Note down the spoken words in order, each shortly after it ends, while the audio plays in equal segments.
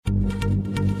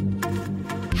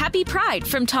Happy Pride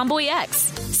from Tomboy X,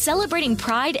 celebrating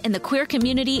pride and the queer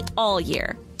community all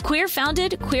year. Queer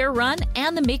founded, queer run,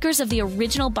 and the makers of the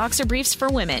original boxer briefs for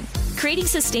women, creating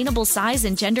sustainable size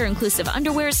and gender inclusive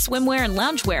underwear, swimwear, and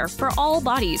loungewear for all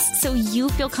bodies so you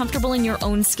feel comfortable in your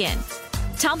own skin.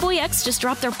 Tomboy X just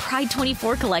dropped their Pride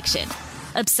 24 collection.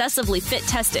 Obsessively fit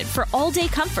tested for all day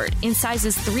comfort in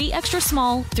sizes 3 extra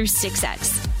small through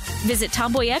 6X. Visit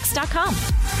tomboyx.com.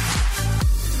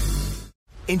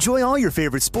 Enjoy all your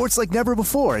favorite sports like never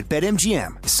before at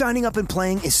BetMGM. Signing up and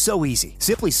playing is so easy.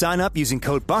 Simply sign up using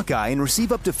code Buckeye and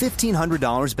receive up to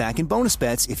 $1,500 back in bonus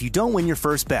bets if you don't win your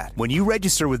first bet. When you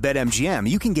register with BetMGM,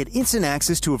 you can get instant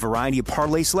access to a variety of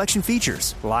parlay selection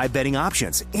features, live betting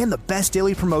options, and the best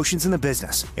daily promotions in the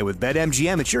business. And with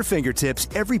BetMGM at your fingertips,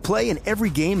 every play and every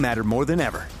game matter more than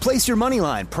ever. Place your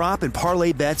moneyline, prop, and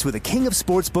parlay bets with the king of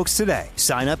sportsbooks today.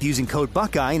 Sign up using code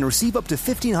Buckeye and receive up to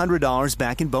 $1,500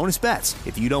 back in bonus bets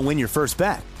if you don't win your first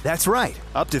bet. That's right,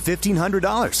 up to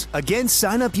 $1,500. Again,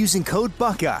 sign up using code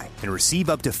Buckeye and receive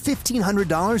up to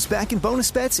 $1,500 back in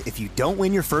bonus bets if you don't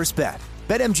win your first bet.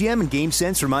 BetMGM and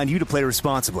GameSense remind you to play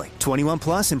responsibly. 21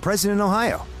 plus and present in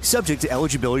Ohio. Subject to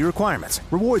eligibility requirements.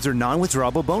 Rewards are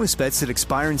non-withdrawable bonus bets that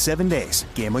expire in 7 days.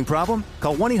 Gambling problem?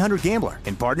 Call 1-800-GAMBLER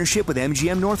in partnership with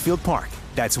MGM Northfield Park.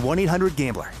 That's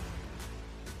 1-800-GAMBLER.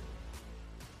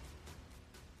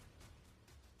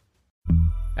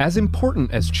 As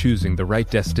important as choosing the right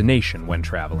destination when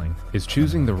traveling is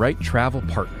choosing the right travel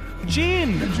partner.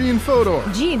 Gene Fodor.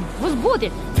 Gene, was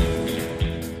good.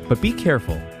 But be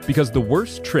careful, because the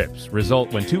worst trips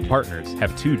result when two partners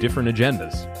have two different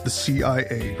agendas. The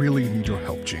CIA really need your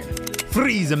help, Gene.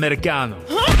 Freeze, Americano.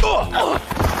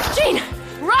 Gene,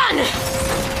 run!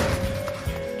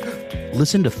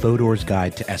 Listen to Fodor's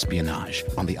Guide to Espionage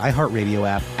on the iHeartRadio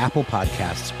app, Apple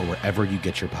Podcasts, or wherever you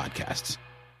get your podcasts.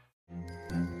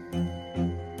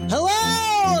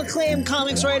 Hello, acclaimed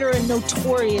comics writer and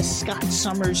notorious Scott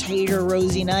Summers hater,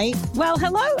 Rosie Knight. Well,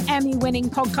 hello, Emmy-winning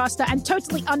podcaster and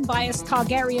totally unbiased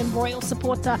Targaryen royal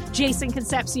supporter, Jason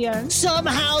Concepcion.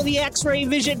 Somehow the X-Ray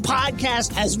Vision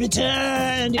podcast has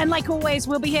returned. And like always,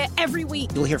 we'll be here every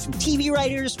week. You'll hear from TV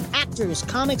writers, actors,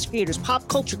 comics creators, pop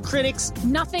culture critics.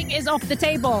 Nothing is off the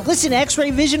table. Listen to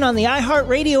X-Ray Vision on the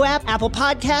iHeartRadio app, Apple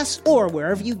Podcasts, or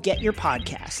wherever you get your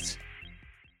podcasts.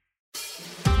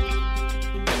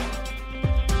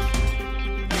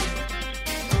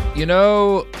 You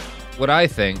know what I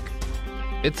think?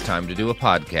 It's time to do a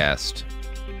podcast.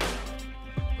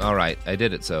 All right, I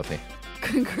did it, Sophie.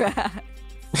 Congrats.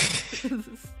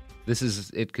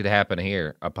 It could happen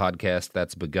here, a podcast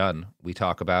that's begun. We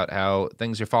talk about how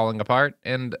things are falling apart,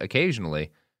 and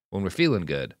occasionally, when we're feeling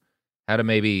good, how to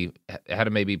maybe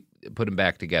put them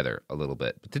back together a little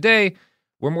bit. But today,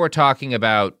 we're more talking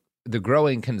about the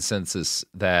growing consensus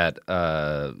that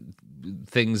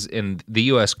things in the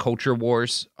U.S. culture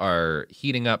wars are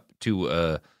heating up to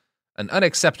an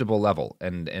unacceptable level,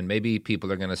 and maybe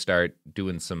people are going to start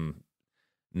doing some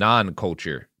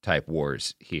non-culture type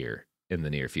wars here in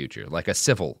the near future, like a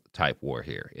civil type war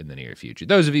here in the near future.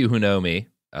 Those of you who know me,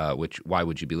 why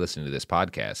would you be listening to this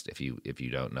podcast if you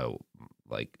don't know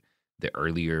like the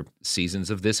earlier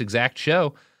seasons of this exact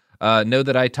show? Know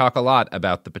that I talk a lot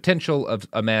about the potential of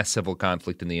a mass civil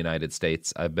conflict in the United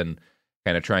States. I've been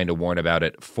kind of trying to warn about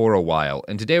it for a while.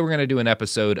 And today we're going to do an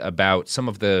episode about some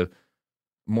of the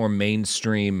more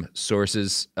mainstream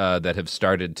sources that have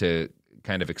started to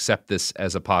kind of accept this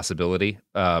as a possibility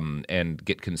and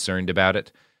get concerned about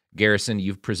it. Garrison,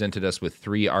 you've presented us with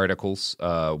 3 articles,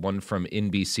 one from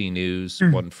NBC News,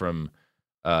 one from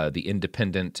The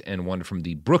Independent, and one from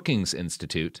the Brookings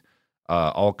Institute,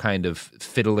 all kind of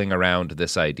fiddling around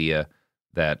this idea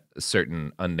that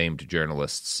certain unnamed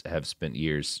journalists have spent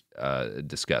years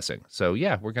discussing. So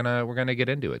yeah, we're gonna get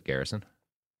into it, Garrison.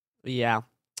 Yeah.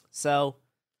 So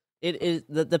it is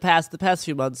the past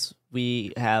few months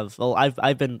we have. Well,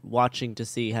 I've been watching to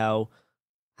see how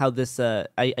this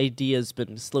idea has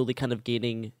been slowly kind of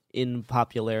gaining in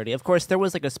popularity. Of course, there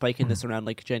was like a spike in this around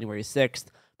like January 6th,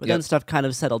 but then stuff kind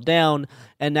of settled down,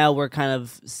 and now we're kind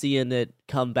of seeing it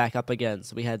come back up again.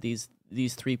 So we had these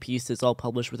 3 pieces all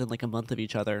published within like a month of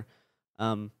each other,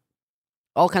 all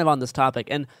kind of on this topic.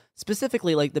 And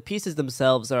specifically, like the pieces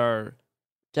themselves are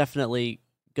definitely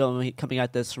coming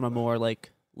at this from a more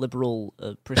like liberal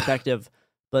perspective.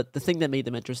 But the thing that made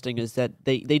them interesting is that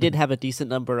they did have a decent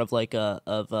number of like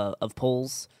of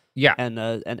polls,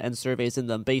 and surveys in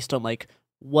them based on like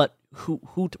what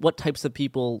types of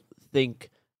people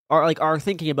are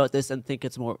thinking about this and think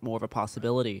it's more of a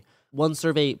possibility. One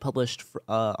survey published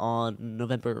on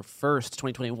November 1st,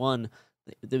 2021,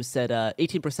 they said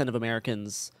 18% of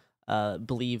Americans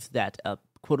believe that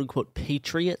quote unquote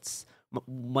patriots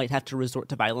might have to resort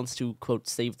to violence to quote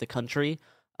save the country.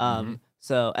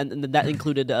 So and that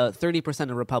included 30%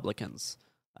 of Republicans.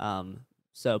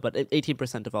 But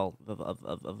 18% of all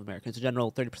of Americans in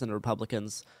general, 30% of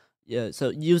Republicans. Yeah, so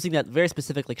using that very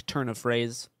specific turn of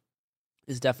phrase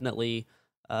is definitely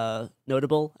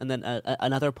notable. And then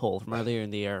another poll from earlier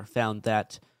in the year found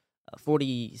that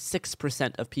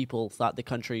 46% of people thought the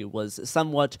country was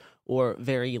somewhat or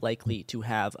very likely to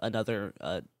have another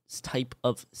type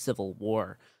of civil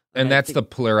war. And that's the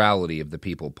plurality of the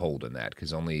people polled in that,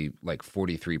 because only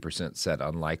 43% said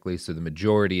unlikely. So the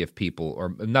majority of people,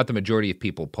 or not the majority of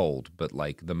people polled, but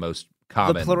the most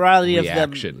common the plurality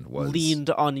reaction of them was leaned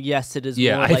on yes, it is.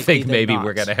 Yeah, more likely I think than maybe not.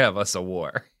 we're gonna have us a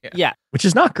war. Yeah, which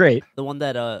is not great. The one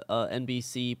that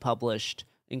NBC published,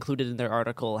 included in their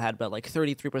article, had about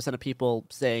 33% of people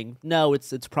saying no,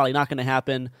 it's probably not going to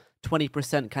happen.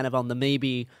 20% kind of on the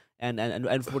maybe.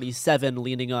 And 47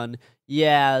 leaning on,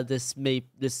 yeah, this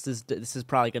is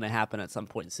probably going to happen at some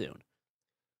point soon.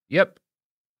 Yep.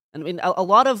 And I mean, a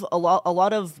lot of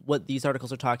what these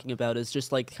articles are talking about is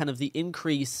just kind of the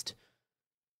increased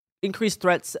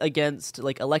threats against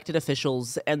elected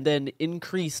officials, and then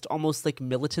increased almost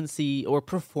militancy or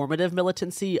performative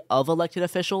militancy of elected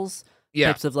officials. Yeah.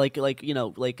 Types of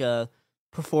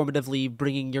performatively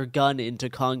bringing your gun into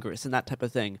Congress and that type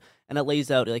of thing, and it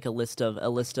lays out a list of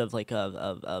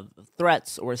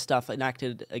threats or stuff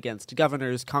enacted against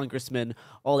governors, congressmen,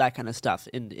 all that kind of stuff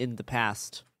in the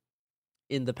past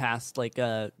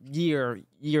year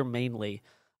mainly.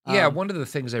 Yeah, one of the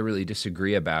things I really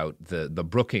disagree about the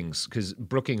Brookings, because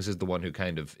Brookings is the one who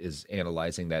kind of is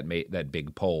analyzing that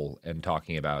big poll and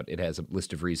talking about it has a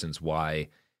list of reasons why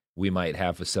we might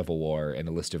have a civil war and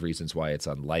a list of reasons why it's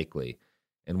unlikely.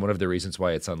 And one of the reasons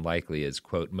why it's unlikely is,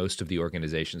 quote, most of the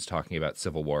organizations talking about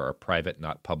civil war are private,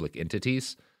 not public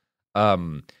entities.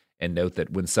 And note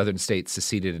that when Southern states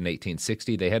seceded in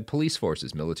 1860, they had police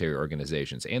forces, military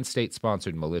organizations, and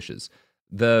state-sponsored militias.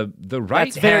 The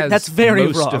right that's very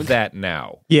most wrong. of that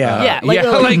now. Yeah.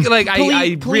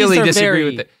 I really disagree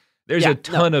with it. There's a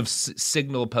ton of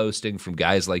signal posting from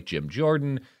guys like Jim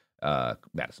Jordan,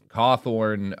 Madison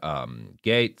Cawthorn,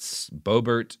 Gates,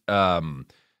 Boebert,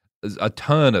 a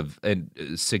ton of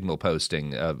signal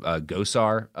posting of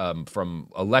Gosar from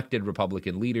elected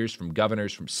Republican leaders, from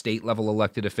governors, from state-level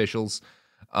elected officials.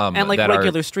 And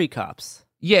regular street cops.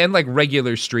 Yeah, and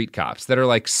regular street cops that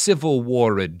are Civil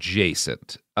War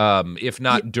adjacent, if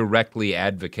not directly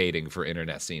advocating for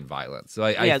internecine violence. So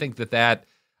I think that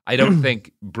I don't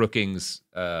think Brookings,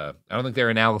 I don't think their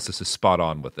analysis is spot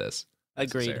on with this.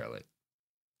 Agreed. Necessarily.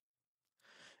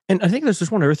 And I think there's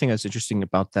just one other thing that's interesting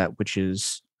about that, which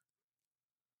is,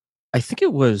 I think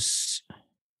it was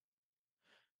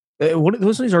one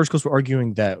of these articles were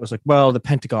arguing that it was well, the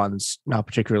Pentagon's not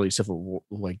particularly civil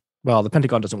war. Well, the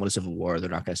Pentagon doesn't want a civil war; they're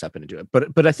not going to step in and do it.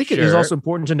 But I think it is also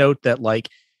important to note that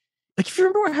if you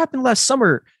remember what happened last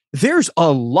summer, there's a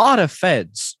lot of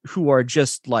feds who are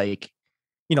just So the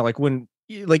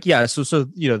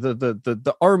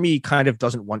army kind of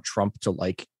doesn't want Trump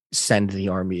to send the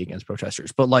army against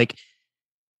protesters, but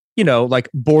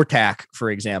Bortak, for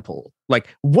example,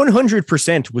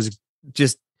 100% was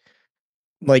just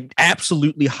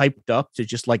absolutely hyped up to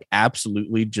just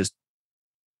absolutely just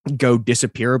go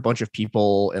disappear a bunch of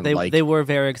people, and they were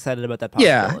very excited about that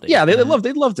possibility. Yeah,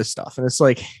 they love this stuff, and it's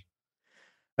I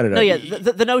don't know. No, yeah,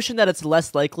 the notion that it's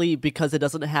less likely because it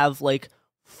doesn't have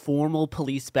formal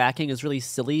police backing is really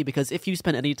silly, because if you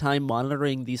spend any time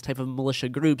monitoring these type of militia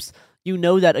groups, you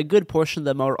know that a good portion of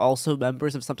them are also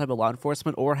members of some type of law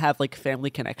enforcement or have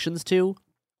family connections to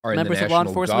members of law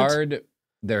enforcement. Guard,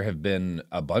 there have been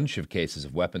a bunch of cases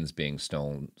of weapons being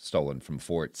stolen from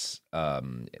forts,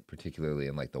 particularly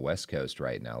in the West Coast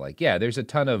right now. There's a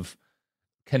ton of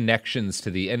connections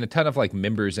to and a ton of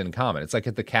members in common. It's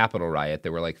at the Capitol riot,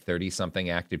 there were 30-something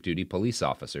active duty police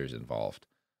officers involved.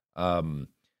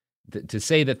 To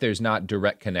say that there's not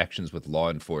direct connections with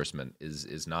law enforcement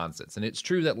is nonsense. And it's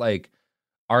true that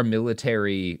our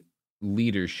military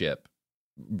leadership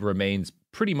remains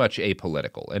pretty much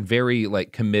apolitical and very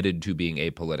committed to being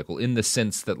apolitical, in the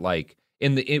sense that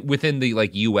within the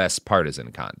U.S.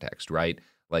 partisan context, right?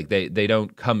 They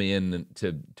don't come in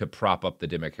to prop up the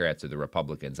Democrats or the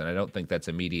Republicans, and I don't think that's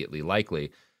immediately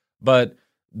likely. But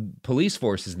police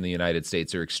forces in the United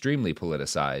States are extremely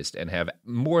politicized and have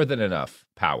more than enough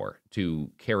power to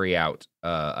carry out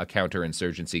a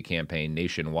counterinsurgency campaign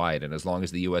nationwide. And as long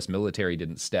as the U.S. military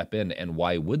didn't step in, and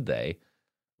why would they?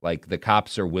 The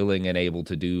cops are willing and able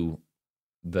to do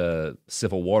the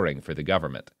civil warring for the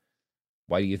government.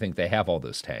 Why do you think they have all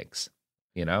those tanks?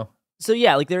 So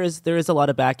yeah, like there is a lot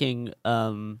of backing,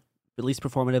 at least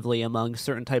performatively, among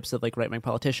certain types of like right wing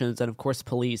politicians and of course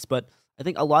police. But I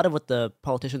think a lot of what the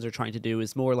politicians are trying to do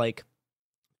is more like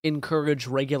encourage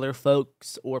regular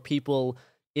folks or people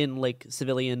in like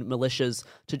civilian militias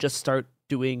to just start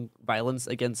doing violence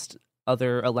against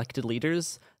other elected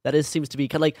leaders. That seems to be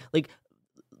kind of like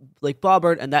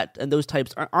Boebert and those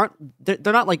types aren't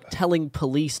they're not like telling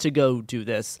police to go do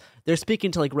this. They're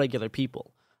speaking to like regular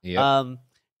people. Yeah.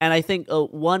 And I think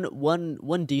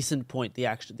one decent point the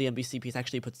NBC piece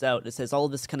actually puts out, it says all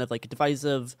of this kind of like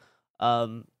divisive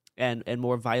and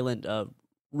more violent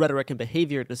rhetoric and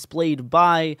behavior displayed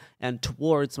by and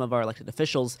towards some of our elected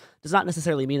officials does not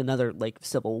necessarily mean another like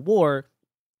civil war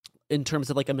in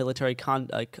terms of like a military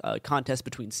contest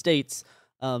between states.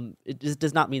 It just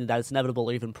does not mean that it's inevitable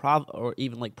or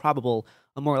even probable.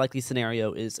 A more likely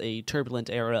scenario is a turbulent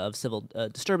era of civil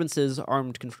disturbances,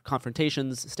 armed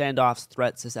confrontations, standoffs,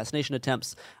 threats, assassination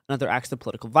attempts, and other acts of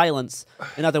political violence.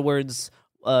 In other words,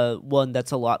 one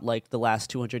that's a lot like the last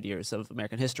 200 years of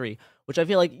American history, which I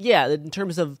feel like, yeah, in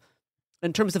terms of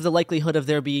the likelihood of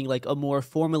there being like a more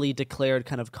formally declared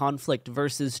kind of conflict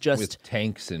versus just with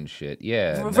tanks and shit,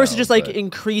 yeah, versus just like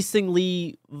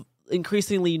increasingly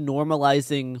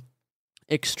normalizing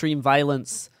extreme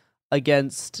violence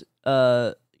against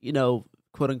quote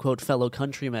unquote fellow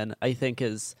countrymen, I think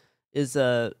is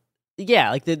like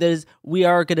we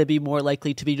are going to be more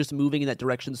likely to be just moving in that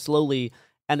direction slowly,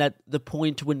 and at the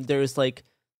point when there's like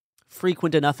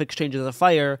frequent enough exchanges of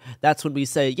fire, that's when we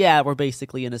say, yeah, we're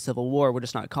basically in a civil war. We're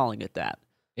just not calling it that.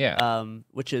 Yeah.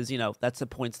 Which is, that's the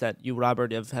points that you,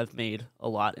 Robert, have made a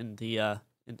lot in the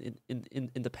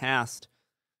in the past.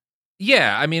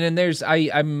 Yeah, I mean, and there's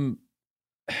I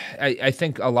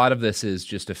think a lot of this is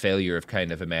just a failure of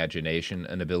kind of imagination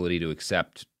and ability to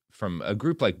accept from a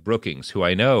group like Brookings, who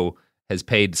I know has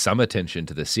paid some attention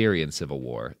to the Syrian civil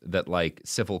war, that like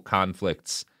civil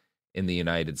conflicts in the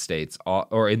United States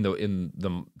or in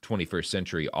the 21st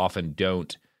century often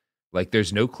don't, like,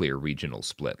 there's no clear regional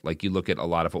split. Like, you look at a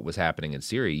lot of what was happening in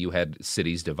Syria, you had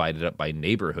cities divided up by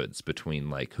neighborhoods between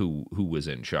like who was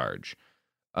in charge.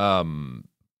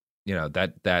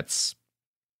 That's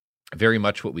very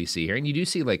much what we see here. And you do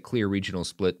see like clear regional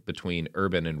split between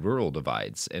urban and rural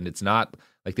divides. And it's not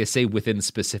like they say within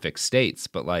specific states,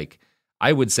 but like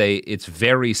I would say it's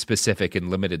very specific in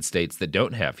limited states that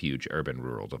don't have huge urban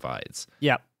rural divides.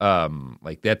 Yeah.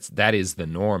 Like that is the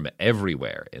norm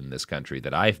everywhere in this country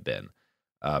that I've been.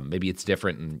 Maybe it's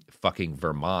different in fucking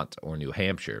Vermont or New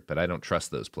Hampshire, but I don't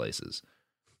trust those places.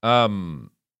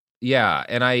 Yeah.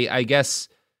 And I guess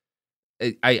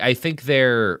I think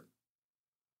they're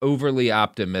overly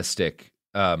optimistic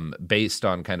based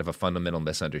on kind of a fundamental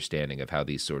misunderstanding of how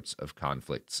these sorts of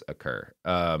conflicts occur.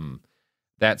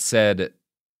 That said,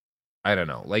 I don't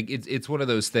know. Like it's one of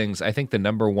those things. I think the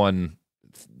number one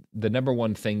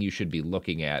thing you should be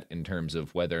looking at in terms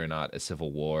of whether or not a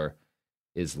civil war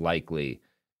is likely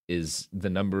is the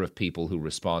number of people who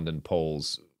respond in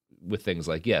polls with things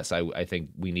like, yes, I think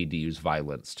we need to use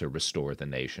violence to restore the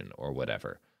nation or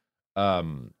whatever.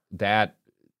 That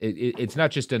it's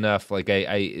not just enough. Like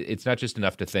it's not just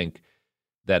enough to think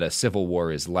that a civil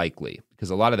war is likely,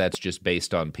 because a lot of that's just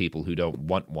based on people who don't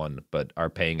want one, but are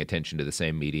paying attention to the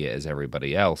same media as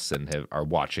everybody else and are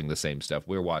watching the same stuff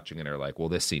we're watching and are like, well,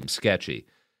 this seems sketchy.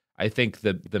 I think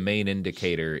the main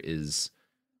indicator is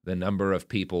the number of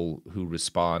people who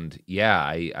respond, yeah,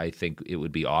 I think it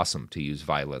would be awesome to use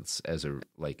violence as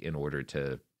in order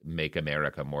to make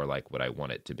America more like what I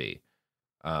want it to be.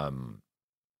 And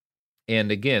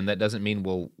again, that doesn't mean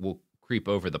we'll creep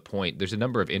over the point. There's a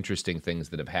number of interesting things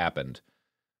that have happened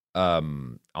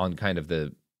on kind of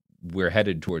we're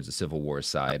headed towards the Civil War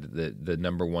side. The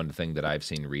number one thing that I've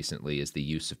seen recently is the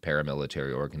use of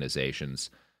paramilitary organizations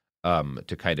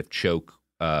to kind of choke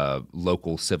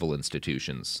local civil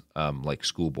institutions like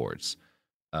school boards.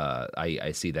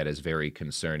 I see that as very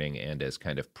concerning and as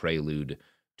kind of prelude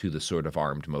to the sort of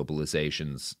armed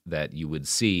mobilizations that you would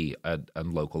see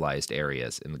in localized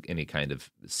areas in any kind of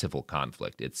civil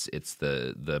conflict. It's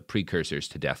the precursors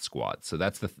to death squads. So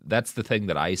that's the thing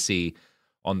that I see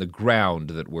on the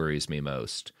ground that worries me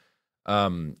most.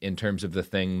 In terms of the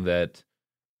thing that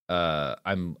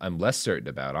I'm less certain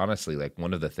about, honestly, like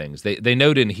one of the things they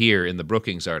note in here in the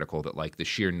Brookings article that like the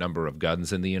sheer number of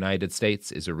guns in the United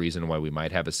States is a reason why we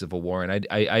might have a civil war, and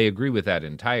I agree with that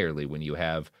entirely. When you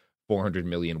have 400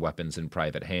 million weapons in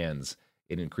private hands,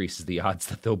 it increases the odds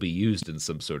that they'll be used in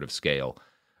some sort of scale.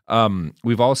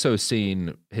 We've also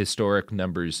seen historic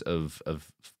numbers of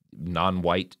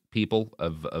non-white people,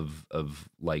 of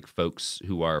like folks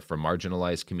who are from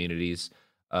marginalized communities,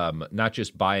 not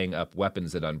just buying up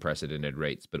weapons at unprecedented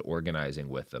rates, but organizing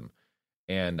with them.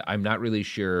 And I'm not really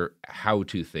sure how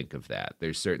to think of that.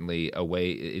 There's certainly a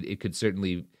way, it could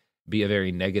certainly be a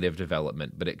very negative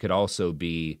development, but it could also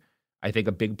be, I think,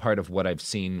 a big part of what I've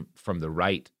seen from the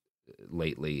right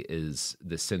lately is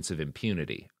the sense of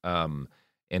impunity.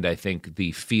 And I think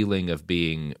the feeling of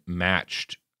being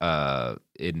matched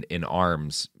in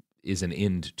arms is an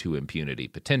end to impunity,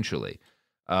 potentially.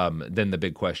 Then the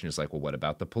big question is like, well, what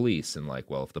about the police? And like,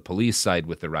 well, if the police side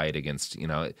with the right against,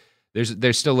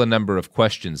 there's still a number of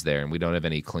questions there, and we don't have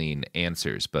any clean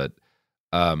answers. But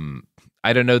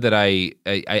I don't know that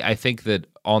I think that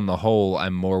on the whole,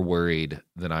 I'm more worried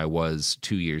than I was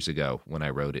 2 years ago when I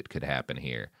wrote It Could Happen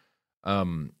Here.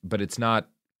 But it's not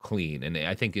clean, and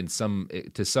I think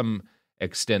to some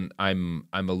extent, I'm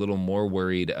a little more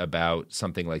worried about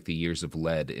something like the years of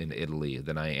lead in Italy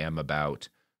than I am about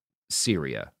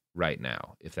Syria right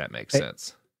now, if that makes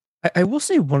sense. I will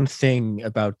say one thing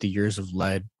about the years of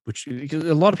lead, which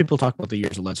a lot of people talk about the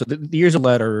years of lead. So the years of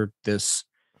lead are this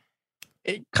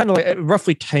kind of like a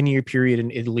roughly 10-year period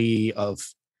in Italy of,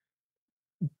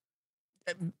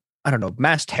 I don't know,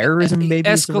 mass terrorism, maybe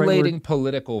escalating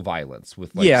political violence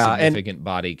with significant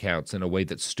body counts in a way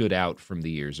that stood out from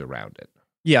the years around it.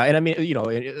 Yeah, and I mean,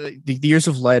 the years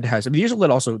of lead the years of lead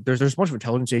also there's a bunch of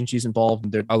intelligence agencies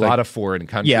involved. And a lot of foreign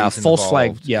countries. Yeah, false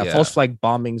flag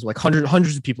bombings. Like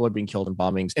hundreds of people are being killed in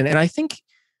bombings, and I think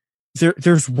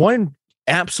there's one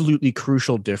absolutely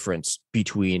crucial difference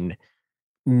between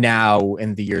now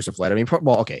and the years of lead. I mean,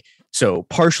 so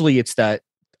partially it's that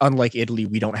unlike Italy,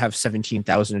 we don't have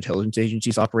 17,000 intelligence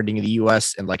agencies operating in the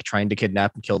U.S. and like trying to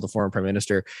kidnap and kill the former prime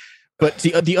minister. But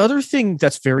the other thing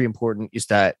that's very important is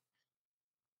that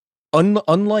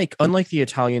unlike the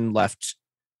Italian left,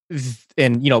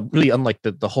 and really unlike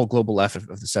the whole global left of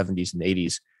the 70s and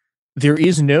 80s, there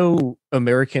is no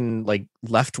American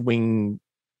left wing,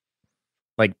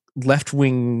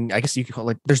 I guess you could call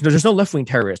it, there's no left wing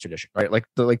terrorist tradition, right?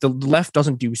 The left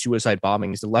doesn't do suicide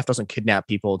bombings, the left doesn't kidnap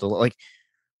people, the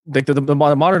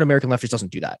modern American left just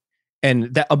doesn't do that.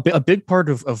 And that a big part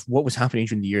of what was happening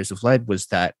during the years of lead was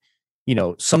that,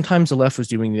 sometimes the left was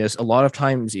doing this. A lot of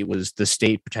times it was the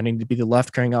state pretending to be the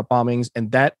left carrying out bombings.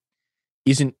 And that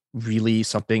isn't really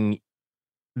something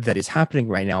that is happening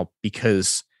right now,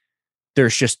 because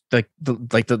there's just the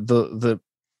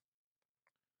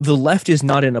left is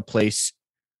not in a place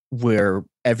where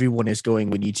everyone is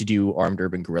going, we need to do armed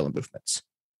urban guerrilla movements.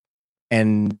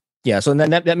 And yeah, so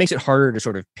then that makes it harder to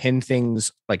sort of pin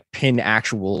things, pin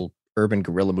actual urban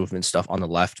guerrilla movement stuff on the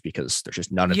left, because there's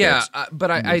just none of it. Yeah, but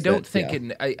I don't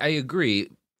think I agree.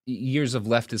 Years of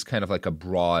left is kind of like a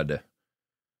broad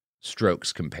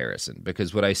strokes comparison,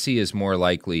 because what I see is more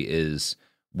likely is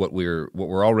what we're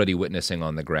already witnessing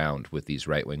on the ground with these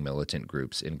right-wing militant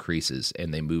groups increases,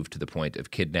 and they move to the point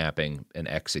of kidnapping and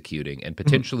executing, and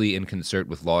potentially in concert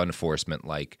with law enforcement,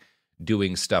 like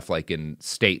doing stuff like in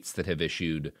states that have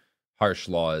issued harsh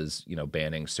laws,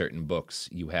 banning certain books.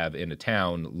 You have in a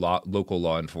town, local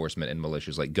law enforcement and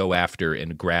militias go after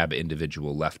and grab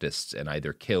individual leftists and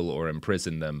either kill or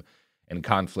imprison them, and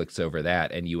conflicts over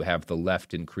that. And you have the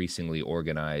left increasingly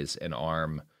organize and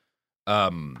arm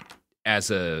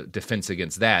as a defense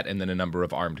against that, and then a number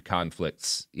of armed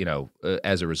conflicts,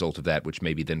 as a result of that, which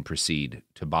maybe then proceed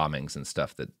to bombings and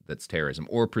stuff that's terrorism,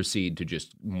 or proceed to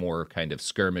just more kind of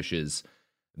skirmishes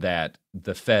that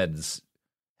the feds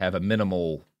have a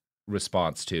minimal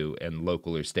response to, and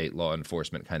local or state law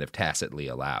enforcement kind of tacitly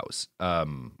allows.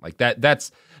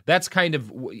 That's kind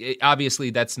of,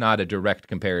 obviously that's not a direct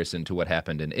comparison to what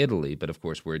happened in Italy, but of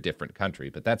course we're a different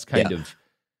country. But that's kind of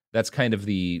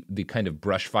the kind of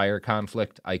brush fire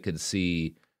conflict I could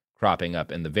see cropping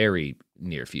up in the very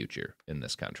near future in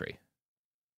this country.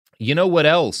 You know what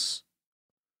else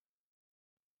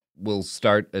will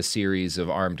start a series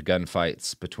of armed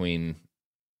gunfights between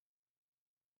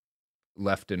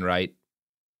left and right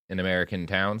in American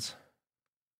towns?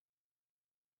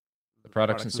 The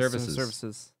products and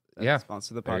services. Yeah,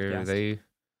 sponsor the podcast.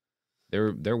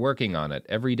 They're working on it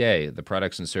every day. The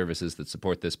products and services that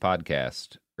support this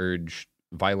podcast urge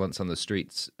violence on the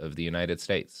streets of the United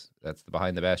States. That's the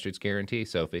Behind the Bastards guarantee,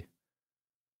 Sophie.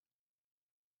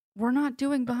 We're not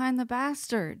doing Behind the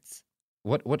Bastards.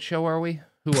 What show are we?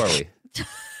 Who are we?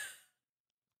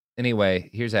 Anyway,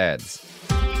 here's ads.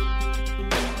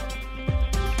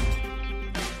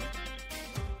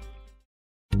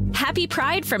 Happy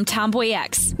Pride from Tomboy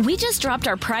X. We just dropped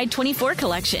our Pride 24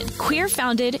 collection. Queer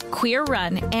founded, queer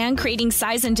run, and creating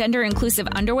size and gender inclusive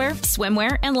underwear,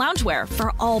 swimwear, and loungewear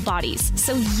for all bodies,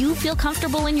 so you feel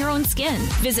comfortable in your own skin.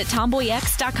 Visit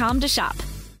tomboyx.com to shop.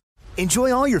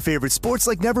 Enjoy all your favorite sports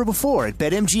like never before at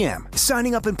BetMGM.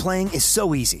 Signing up and playing is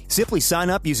so easy. Simply sign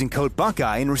up using code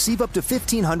Buckeye and receive up to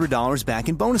 $1,500 back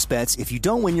in bonus bets if you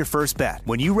don't win your first bet.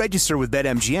 When you register with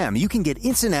BetMGM, you can get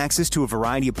instant access to a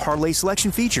variety of parlay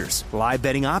selection features, live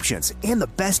betting options, and the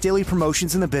best daily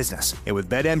promotions in the business. And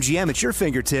with BetMGM at your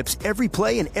fingertips, every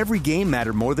play and every game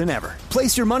matter more than ever.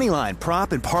 Place your moneyline,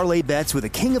 prop, and parlay bets with the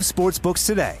king of sportsbooks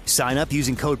today. Sign up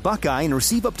using code Buckeye and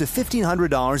receive up to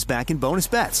 $1,500 back in bonus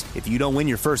bets if you don't win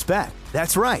your first bet.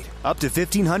 That's right, up to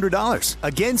 $1,500.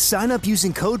 Again, sign up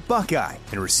using code Buckeye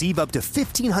and receive up to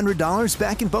 $1,500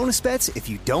 back in bonus bets if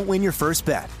you don't win your first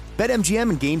bet. BetMGM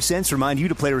and GameSense remind you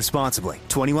to play responsibly.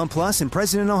 21 plus and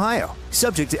present in Ohio.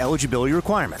 Subject to eligibility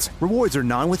requirements. Rewards are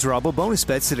non-withdrawable bonus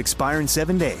bets that expire in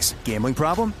 7 days. Gambling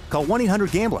problem? Call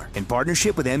 1-800-GAMBLER in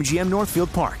partnership with MGM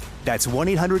Northfield Park. That's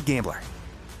 1-800-GAMBLER.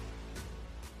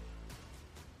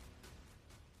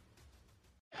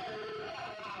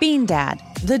 Bean Dad,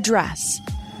 The Dress,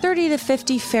 30 to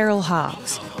 50 Feral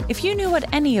Hogs. If you knew what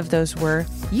any of those were,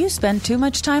 you spend too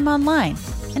much time online.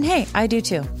 And hey, I do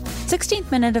too. 16th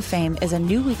Minute of Fame is a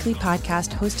new weekly podcast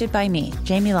hosted by me,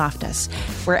 Jamie Loftus,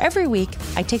 where every week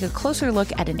I take a closer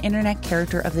look at an internet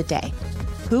character of the day.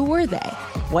 Who were they?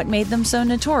 What made them so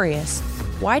notorious?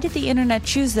 Why did the internet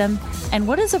choose them? And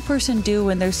what does a person do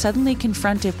when they're suddenly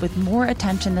confronted with more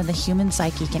attention than the human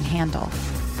psyche can handle?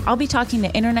 I'll be talking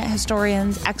to internet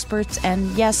historians, experts,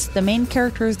 and yes, the main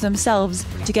characters themselves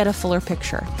to get a fuller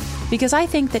picture. Because I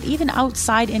think that even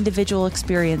outside individual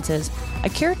experiences, a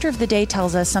character of the day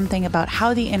tells us something about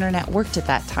how the internet worked at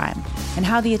that time, and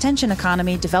how the attention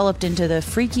economy developed into the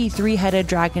freaky three-headed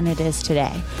dragon it is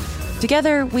today.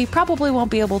 Together, we probably won't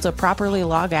be able to properly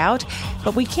log out,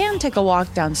 but we can take a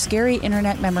walk down scary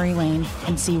internet memory lane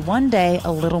and see one day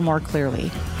a little more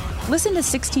clearly. Listen to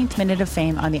 16th Minute of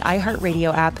Fame on the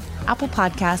iHeartRadio app, Apple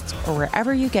Podcasts, or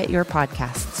wherever you get your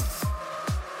podcasts.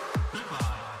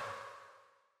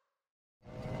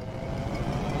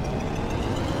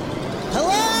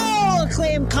 Hello,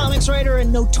 acclaimed comics writer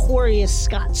and notorious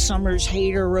Scott Summers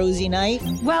hater, Rosie Knight.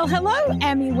 Well, hello,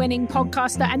 Emmy-winning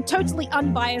podcaster and totally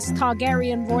unbiased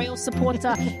Targaryen royal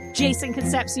supporter, Jason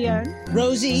Concepcion.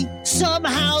 Rosie,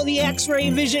 somehow the X-Ray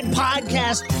Vision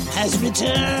podcast has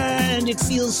returned. It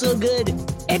feels so good.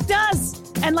 It does.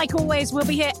 And like always, we'll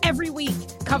be here every week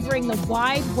covering the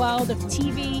wide world of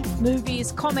TV,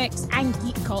 movies, comics, and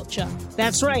geek culture.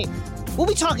 That's right. We'll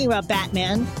be talking about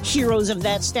Batman, heroes of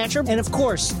that stature, and of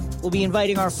course, we'll be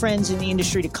inviting our friends in the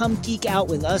industry to come geek out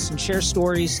with us and share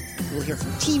stories. We'll hear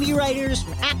from TV writers,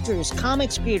 from actors,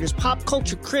 comics creators, pop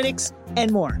culture critics, and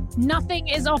more. Nothing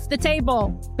is off the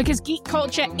table because geek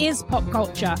culture is pop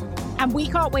culture, and we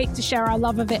can't wait to share our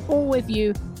love of it all with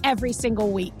you every single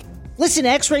week. Listen to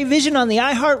X-Ray Vision on the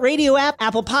iHeartRadio app,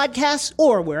 Apple Podcasts,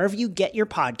 or wherever you get your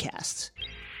podcasts.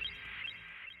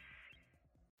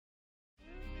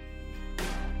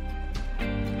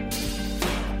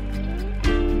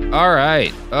 All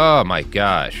right. Oh, my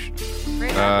gosh.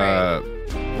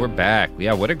 We're back.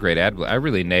 Yeah, what a great ad. I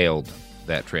really nailed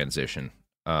that transition.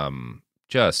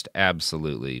 Just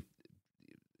absolutely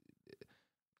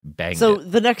banged So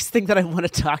it. the next thing that I want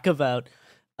to talk about,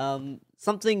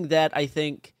 something that I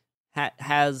think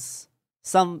has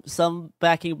some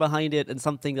backing behind it, and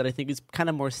something that I think is kind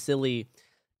of more silly,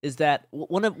 is that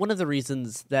one of the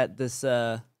reasons that this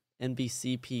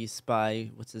NBC piece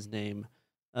by what's his name,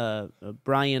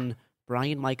 Brian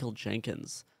Michael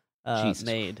Jenkins Jesus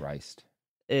made Christ.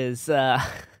 is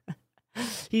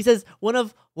he says one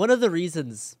of the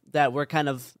reasons that we're kind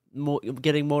of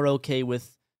getting more okay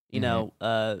with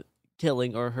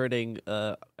killing or hurting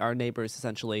our neighbors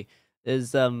essentially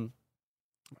is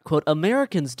quote,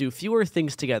 Americans do fewer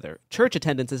things together. Church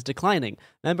attendance is declining.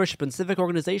 Membership in civic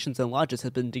organizations and lodges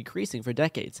has been decreasing for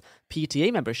decades.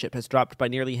 PTA membership has dropped by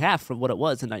nearly half from what it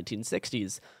was in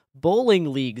 1960s.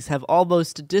 Bowling leagues have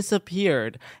almost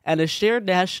disappeared, and a shared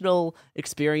national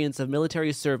experience of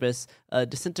military service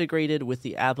disintegrated with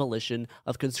the abolition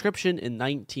of conscription in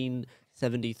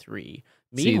 1973.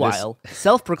 Meanwhile,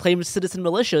 self-proclaimed citizen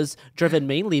militias, driven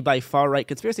mainly by far-right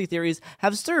conspiracy theories,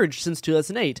 have surged since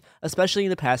 2008, especially in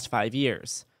the past 5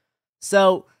 years.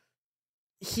 So,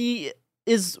 he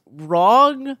is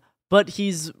wrong, but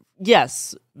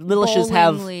yes, militias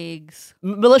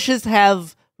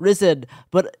have risen,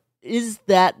 but is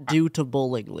that due to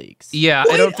bowling leagues? Yeah,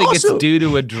 I don't think it's due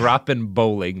to a drop in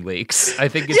bowling leagues. I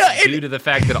think it's due to the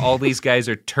fact that all these guys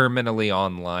are terminally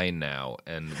online now,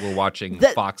 and we're watching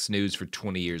Fox News for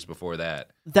 20 years before that.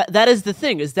 That is the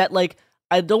thing, is that, like,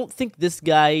 I don't think this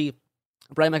guy,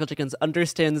 Brian Michael Jenkins,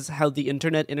 understands how the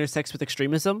internet intersects with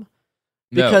extremism.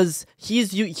 Because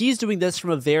he's doing this from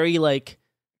a very, like,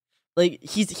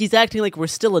 he's acting like we're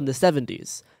still in the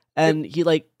 70s. And he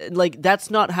like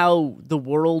that's not how the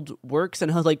world works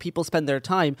and how like people spend their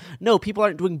time. No, people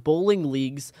aren't doing bowling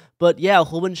leagues, but yeah, a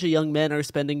whole bunch of young men are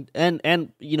spending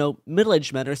and you know,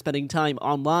 middle-aged men are spending time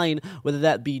online, whether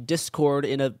that be Discord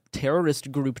in a terrorist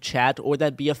group chat or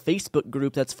that be a Facebook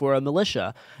group that's for a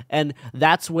militia. And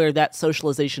that's where that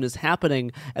socialization is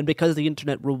happening. And because the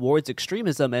internet rewards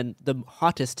extremism and the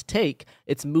hottest take,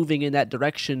 it's moving in that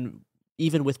direction,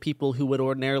 even with people who would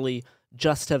ordinarily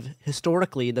just have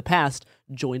historically in the past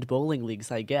joined bowling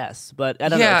leagues, I guess. But I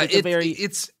don't know.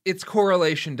 It's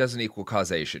correlation doesn't equal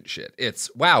causation shit. It's,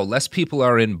 wow, less people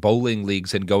are in bowling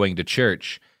leagues and going to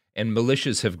church, and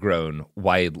militias have grown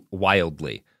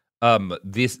wildly.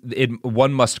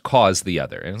 One must cause the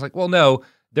other. And it's like, well, no,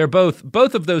 they're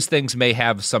both of those things may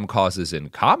have some causes in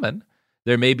common.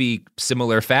 There may be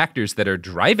similar factors that are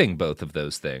driving both of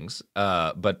those things,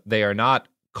 but they are not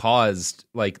caused,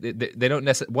 like they don't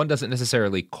one doesn't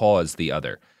necessarily cause the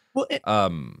other. Well,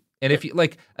 and if you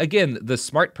like, again, the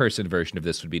smart person version of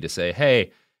this would be to say,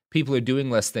 hey, people are doing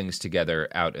less things together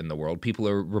out in the world. People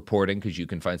are reporting, because you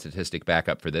can find statistic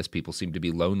backup for this. People seem to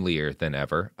be lonelier than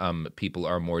ever. People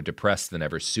are more depressed than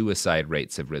ever. Suicide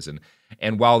rates have risen.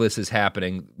 And while this is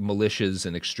happening, militias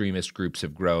and extremist groups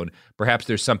have grown. Perhaps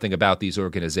there's something about these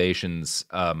organizations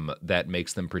that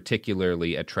makes them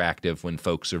particularly attractive when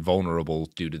folks are vulnerable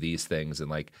due to these things.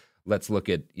 And like, let's look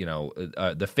at, you know,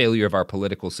 the failure of our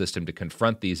political system to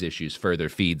confront these issues further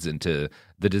feeds into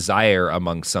the desire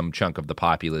among some chunk of the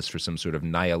populace for some sort of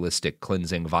nihilistic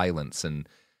cleansing violence. And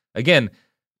again,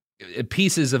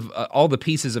 pieces of all the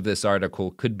pieces of this article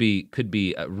could be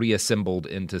reassembled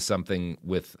into something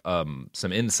with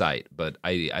some insight, but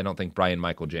I don't think Brian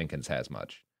Michael Jenkins has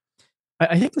much.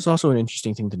 I think there's also an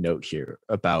interesting thing to note here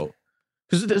about,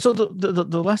 because so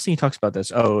the last thing he talks about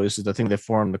this is the thing that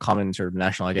formed the common sort of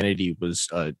national identity was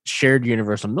shared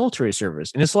universal military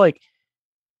service, and it's like,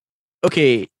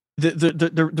 okay,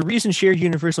 the reason shared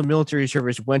universal military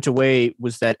service went away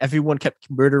was that everyone kept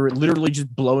literally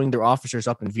just blowing their officers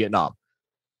up in Vietnam,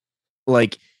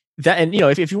 like that. And you know,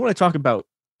 if you want to talk about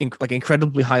like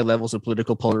incredibly high levels of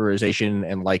political polarization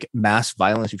and like mass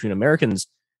violence between Americans,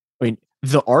 I mean,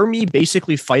 the army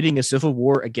basically fighting a civil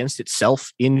war against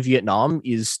itself in Vietnam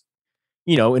is,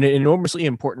 you know, an enormously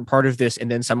important part of this.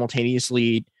 And then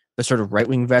simultaneously, the sort of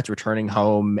right-wing vets returning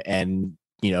home and,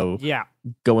 you know,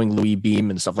 going Louis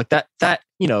Beam and stuff like that. That,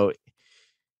 you know,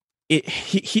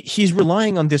 he's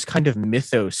relying on this kind of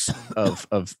mythos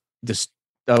of this.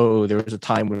 Oh, there was a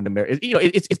time when America, you know,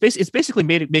 it's basically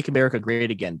make America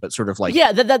great again, but sort of like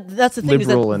that's the thing, is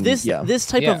that this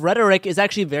type Yeah. of rhetoric is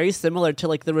actually very similar to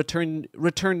like the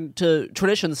return to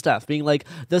tradition stuff, being like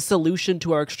the solution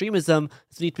to our extremism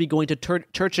is we need to be going to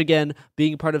church again,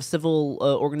 being part of civil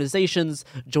organizations,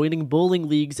 joining bowling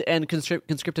leagues, and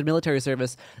conscripted military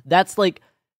service. That's like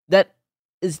that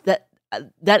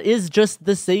is just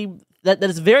the same. That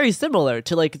is very similar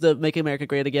to like the Make America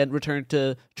Great Again, return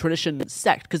to tradition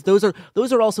sect, because those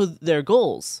are also their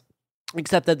goals,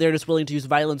 except that they're just willing to use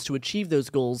violence to achieve those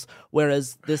goals,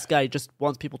 whereas this guy just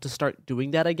wants people to start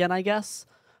doing that again, I guess.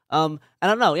 I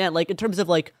don't know, like in terms of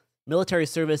like military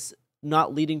service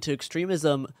not leading to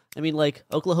extremism, I mean, like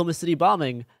Oklahoma City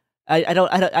bombing, I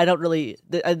don't really.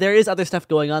 There is other stuff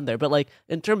going on there, but like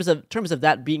in terms of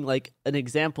that being like an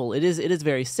example, it is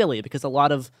very silly, because a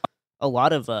lot of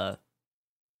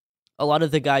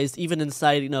the guys, even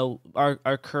inside, you know,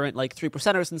 our current like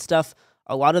 3%ers and stuff,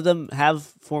 a lot of them have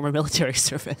former military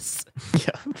service.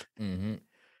 Yeah.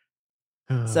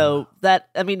 Mm-hmm. So that,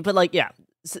 I mean, but like, yeah,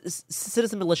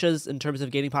 citizen militias in terms of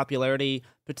gaining popularity,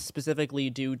 but specifically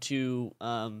due to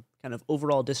kind of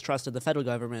overall distrust of the federal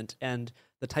government and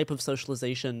the type of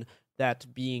socialization that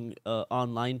being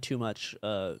online too much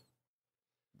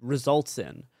results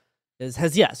in,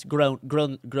 has grown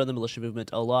the militia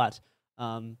movement a lot.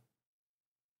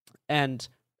 And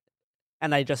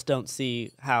I just don't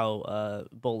see how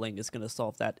bowling is going to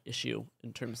solve that issue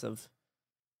in terms of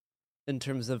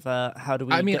how do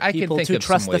we get people to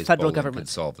trust the federal government. Could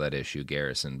solve that issue,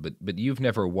 Garrison, but you've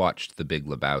never watched The Big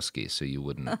Lebowski, so you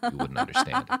wouldn't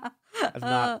understand it. I've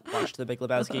not watched The Big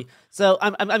Lebowski, so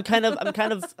I'm kind of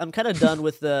done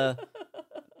with the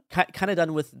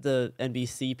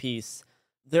NBC piece.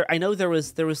 I know there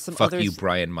was some. Fuck you,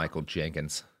 Brian Michael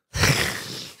Jenkins.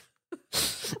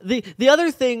 The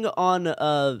other thing on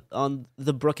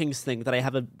the Brookings thing that I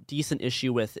have a decent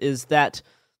issue with is that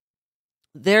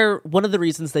one of the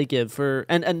reasons they give for,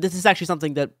 and this is actually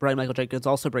something that Brian Michael Jenkins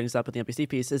also brings up in the NBC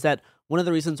piece, is that one of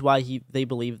the reasons why they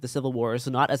believe the Civil War is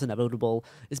not as inevitable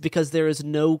is because there is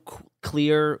no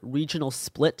clear regional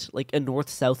split, like a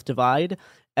North-South divide,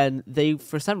 and they,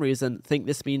 for some reason, think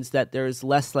this means that there is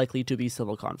less likely to be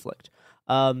civil conflict.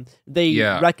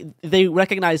 They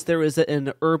recognize there is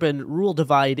an urban-rural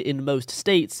divide in most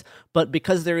states, but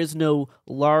because there is no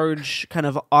large kind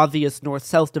of obvious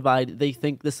north-south divide, they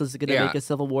think this is going to make a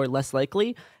civil war less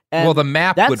likely. And well, the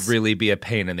map would really be a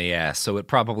pain in the ass, so it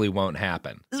probably won't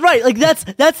happen. Right, like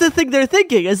that's the thing they're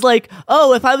thinking is like,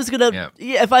 oh, if I was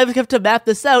have to map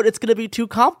this out, it's gonna be too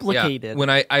complicated. Yeah. When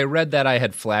I read that, I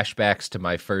had flashbacks to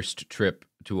my first trip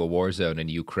to a war zone in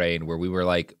Ukraine, where we were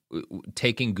like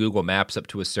taking Google Maps up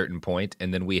to a certain point,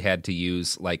 and then we had to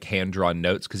use like hand drawn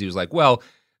notes because he was like, well,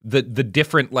 the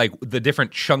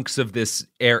different chunks of this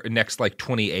next like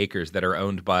 20 acres that are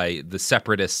owned by the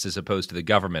separatists as opposed to the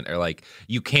government are like,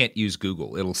 you can't use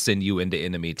Google. It'll send you into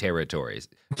enemy territories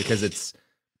because it's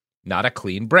not a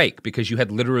clean break, because you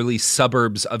had literally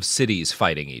suburbs of cities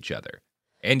fighting each other,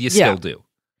 and you still do.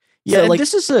 Yeah, so, like,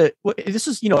 this is I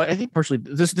think partially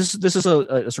this is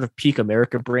a sort of peak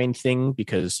America brain thing,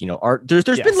 because there's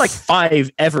been like 5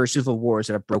 ever civil wars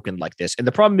that have broken like this, and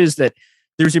the problem is that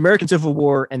there's the American Civil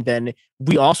War, and then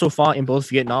we also fought in both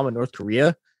Vietnam and North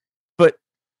Korea. But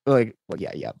we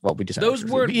just those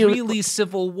weren't really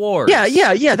civil wars.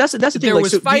 Yeah. That's the thing. There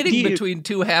was fighting between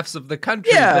two halves of the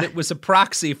country, but it was a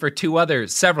proxy for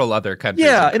several other countries.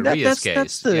 Yeah, in Korea's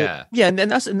that's case.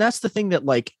 And that's the thing that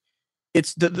like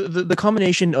it's the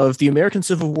combination of the American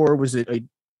Civil War was a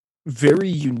very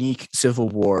unique civil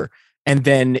war, and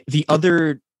then the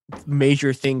other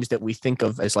major things that we think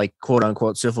of as like quote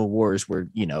unquote civil wars were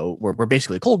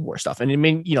basically Cold War stuff. And I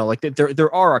mean, like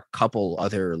there are a couple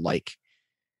other like,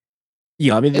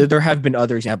 there have been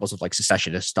other examples of like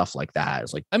secessionist stuff like that.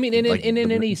 It's like, I mean, in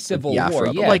any civil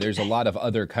war, there's a lot of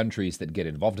other countries that get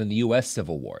involved. In the U.S.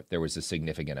 Civil War, there was a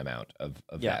significant amount of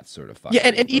that sort of fighting.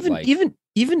 Yeah, and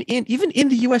even in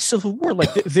the U.S. Civil War,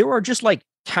 like there are just like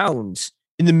towns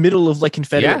in the middle of like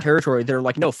Confederate territory that are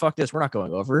like, no, fuck this, we're not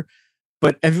going over.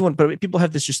 But people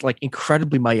have this just like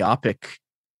incredibly myopic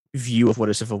view of what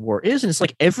a civil war is. And it's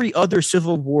like every other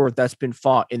civil war that's been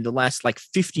fought in the last like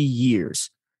 50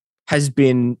 years has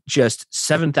been just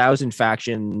 7,000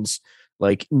 factions,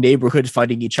 like neighborhoods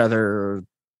fighting each other.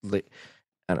 Like,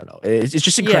 I don't know. It's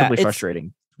just incredibly frustrating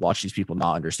to watch these people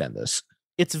not understand this.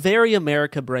 It's very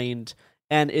America brained,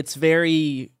 and it's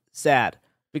very sad,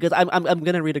 because I'm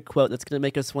going to read a quote that's going to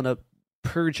make us want to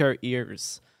purge our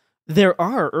ears. There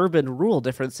are urban-rural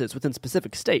differences within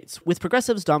specific states, with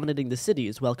progressives dominating the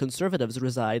cities while conservatives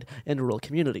reside in rural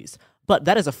communities. But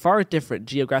that is a far different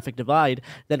geographic divide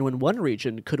than when one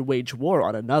region could wage war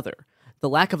on another. The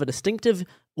lack of a distinctive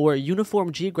or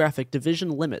uniform geographic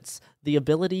division limits the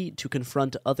ability to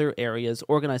confront other areas,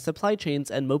 organize supply chains,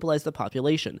 and mobilize the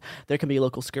population. There can be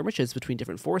local skirmishes between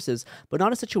different forces, but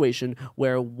not a situation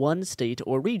where one state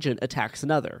or region attacks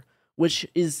another, which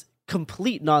is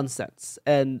complete nonsense.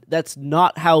 And that's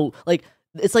not how, like,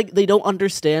 it's like they don't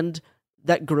understand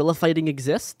that guerrilla fighting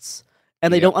exists,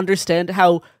 and they don't understand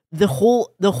how the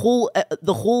whole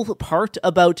part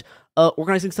about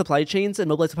organizing supply chains and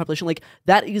mobilizing the population, like,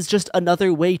 that is just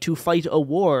another way to fight a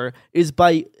war, is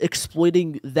by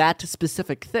exploiting that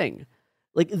specific thing.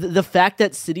 Like the fact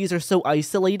that cities are so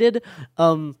isolated,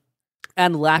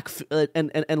 and lack a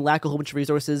whole bunch of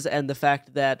resources, and the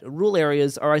fact that rural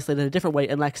areas are isolated in a different way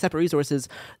and lack separate resources,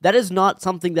 that is not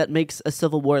something that makes a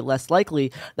civil war less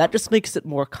likely. That just makes it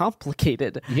more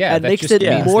complicated. Yeah, and makes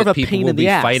it more of a pain in the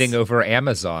ass. Fighting over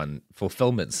Amazon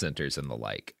fulfillment centers and the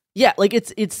like. Yeah, like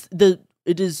it is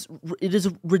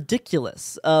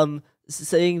ridiculous.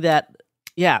 Saying that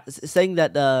it's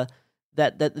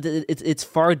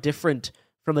far different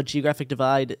from a geographic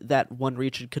divide that one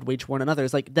region could wage war on another.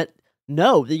 It's like that.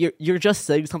 No, you're just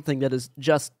saying something that is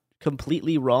just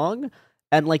completely wrong,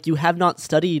 and like you have not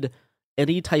studied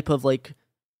any type of like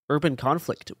urban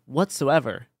conflict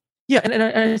whatsoever. Yeah, and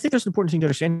I think there's an important thing to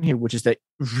understand here, which is that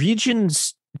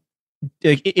regions,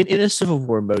 like in a civil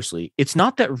war, mostly it's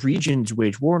not that regions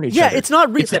wage war on each other. Yeah, it's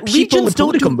not. It's that regions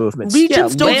don't do movements.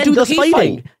 Regions don't do the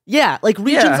fighting. Yeah, like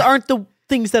regions aren't the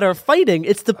things that are fighting.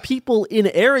 It's the people in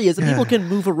areas, and people can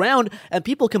move around, and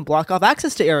people can block off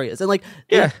access to areas, and like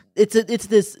it's a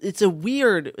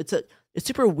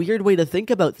super weird way to think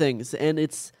about things. And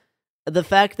it's the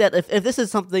fact that if this is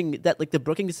something that like the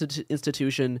Brookings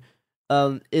Institution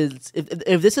is,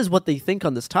 if this is what they think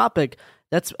on this topic,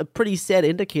 that's a pretty sad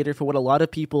indicator for what a lot of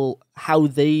people, how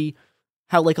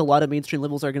like a lot of mainstream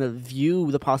liberals are going to view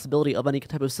the possibility of any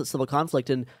type of civil conflict.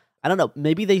 And I don't know,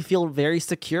 maybe they feel very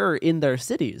secure in their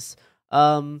cities,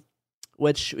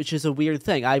 which is a weird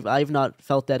thing. I've not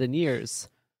felt that in years.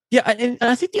 Yeah, and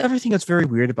I think the other thing that's very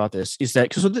weird about this is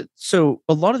that so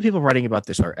a lot of the people writing about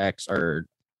this are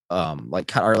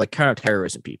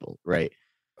counterterrorism people, right?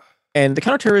 And the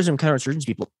counterterrorism, counterinsurgency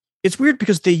people, it's weird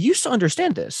because they used to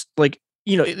understand this, like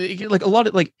a lot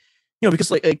of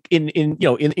because in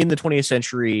the 20th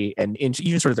century and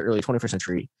even sort of the early 21st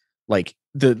century, like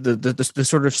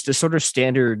the sort of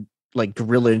standard like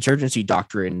guerrilla insurgency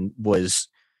doctrine was,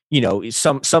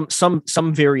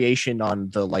 some variation on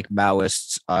the like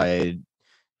Maoists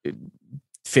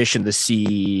fish in the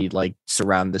sea, like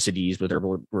surround the cities with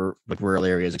rural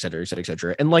areas, et cetera, et cetera, et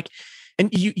cetera.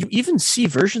 And you even see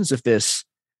versions of this,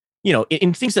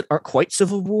 in things that aren't quite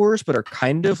civil wars, but are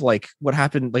kind of like what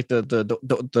happened, like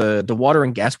the water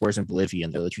and gas wars in Bolivia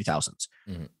in the early 2000s,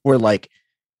 where like,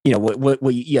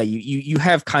 you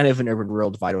have kind of an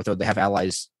urban-rural divide, although they have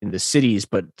allies in the cities,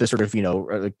 but the sort of,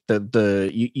 you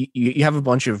have a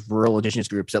bunch of rural indigenous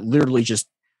groups that literally just,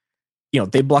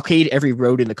 they blockade every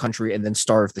road in the country and then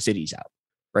starve the cities out,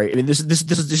 right? I mean, this is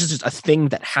just a thing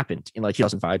that happened in like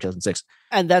 2005, 2006,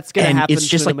 and that's going to happen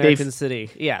to an American city.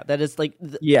 Yeah, that is like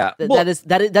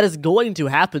that is going to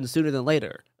happen sooner than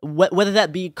later. Whether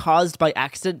that be caused by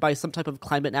accident, by some type of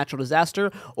climate natural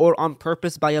disaster, or on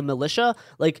purpose by a militia,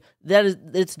 like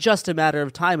it's just a matter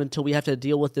of time until we have to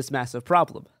deal with this massive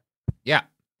problem. Yeah.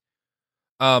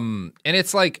 And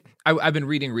it's like I've been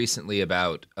reading recently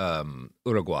about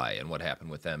Uruguay and what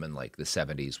happened with them in like the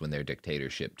 70s when their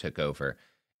dictatorship took over.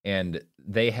 And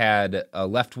they had a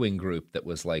left-wing group that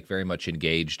was like very much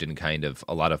engaged in kind of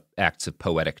a lot of acts of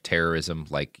poetic terrorism,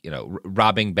 like,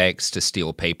 robbing banks to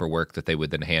steal paperwork that they would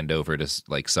then hand over to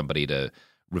like somebody to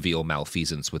reveal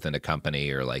malfeasance within a company,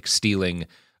 or like stealing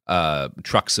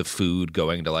trucks of food,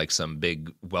 going to like some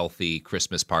big wealthy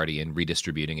Christmas party and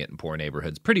redistributing it in poor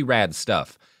neighborhoods. Pretty rad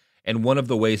stuff. And one of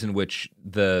the ways in which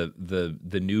the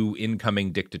new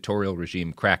incoming dictatorial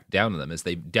regime cracked down on them is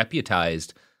they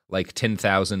deputized like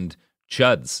 10,000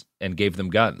 chuds and gave them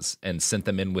guns and sent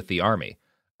them in with the army.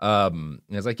 And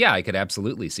I was like, yeah, I could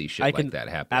absolutely see shit like that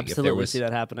happening. Absolutely see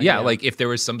that happening. Yeah, like if there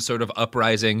was some sort of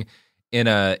uprising in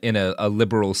a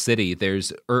liberal city,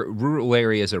 there's rural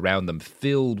areas around them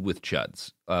filled with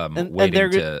chuds.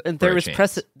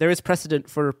 There is precedent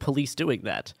for police doing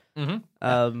that.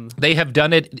 Mm-hmm. They have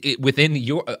done it within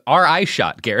our eye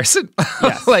shot, Garrison.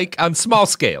 Yes. Like on small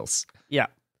scales. Yeah.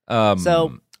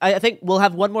 So I think we'll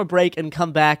have one more break and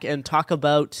come back and talk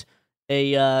about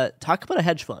a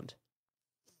hedge fund.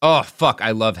 Oh fuck!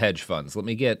 I love hedge funds. Let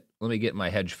me get my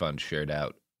hedge fund shirt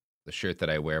out. The shirt that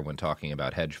I wear when talking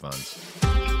about hedge funds.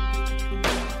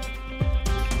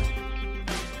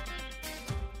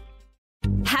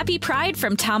 Happy Pride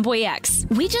from Tomboy X.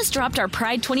 We just dropped our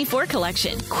Pride 24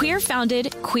 collection. Queer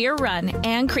founded, queer run,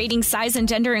 and creating size and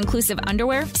gender inclusive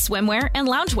underwear, swimwear, and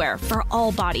loungewear for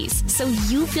all bodies, so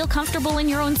you feel comfortable in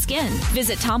your own skin.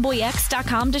 Visit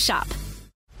tomboyx.com to shop.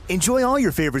 Enjoy all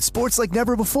your favorite sports like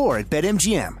never before at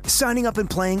BetMGM. Signing up and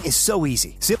playing is so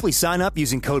easy. Simply sign up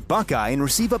using code Buckeye and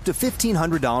receive up to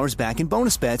 $1,500 back in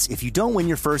bonus bets if you don't win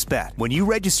your first bet. When you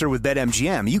register with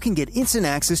BetMGM, you can get instant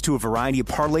access to a variety of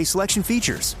parlay selection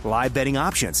features, live betting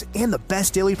options, and the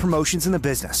best daily promotions in the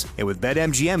business. And with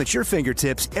BetMGM at your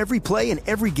fingertips, every play and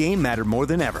every game matter more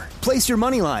than ever. Place your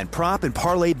moneyline, prop, and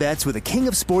parlay bets with the king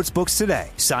of sportsbooks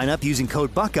today. Sign up using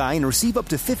code Buckeye and receive up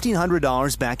to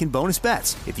 $1,500 back in bonus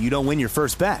bets if you don't win your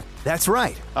first bet. That's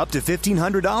right, up to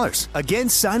 $1,500. Again,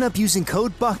 sign up using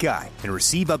code Buckeye and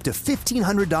receive up to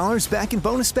 $1,500 back in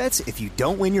bonus bets if you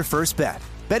don't win your first bet.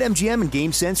 BetMGM and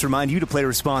GameSense remind you to play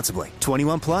responsibly.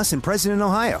 21 plus and present in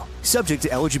Ohio. Subject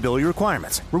to eligibility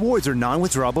requirements. Rewards are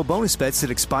non-withdrawable bonus bets that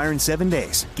expire in 7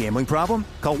 days. Gambling problem?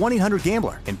 Call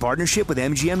 1-800-GAMBLER in partnership with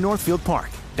MGM Northfield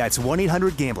Park. That's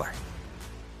 1-800-GAMBLER.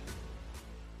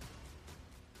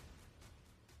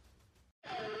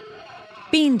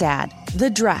 Bean Dad, The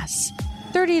Dress,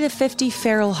 30 to 50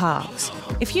 Feral Hogs.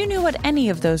 If you knew what any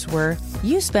of those were,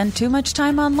 you spend too much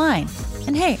time online.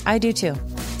 And hey, I do too.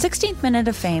 16th Minute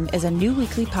of Fame is a new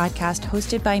weekly podcast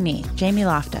hosted by me, Jamie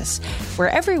Loftus, where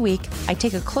every week I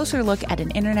take a closer look at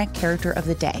an internet character of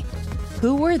the day.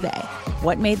 Who were they?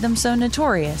 What made them so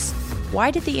notorious? Why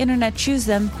did the internet choose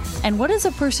them? And what does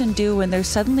a person do when they're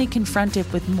suddenly confronted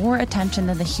with more attention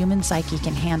than the human psyche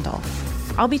can handle?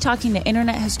 I'll be talking to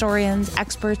internet historians,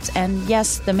 experts, and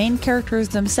yes, the main characters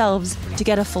themselves to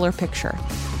get a fuller picture.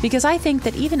 Because I think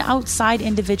that even outside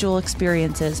individual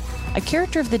experiences, a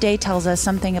character of the day tells us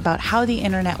something about how the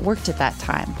internet worked at that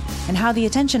time, and how the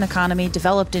attention economy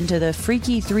developed into the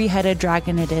freaky three-headed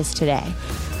dragon it is today.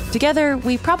 Together,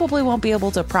 we probably won't be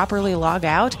able to properly log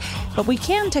out, but we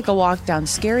can take a walk down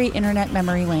scary internet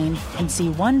memory lane and see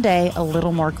one day a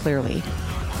little more clearly.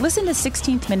 Listen to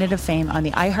 16th Minute of Fame on the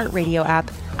iHeartRadio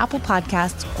app, Apple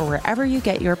Podcasts, or wherever you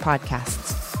get your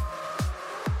podcasts.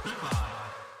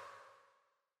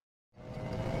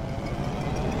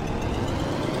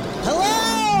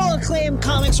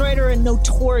 Comics writer and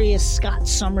notorious Scott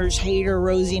Summers hater,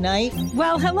 Rosie Knight.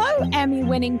 Well, hello,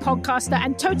 Emmy-winning podcaster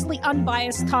and totally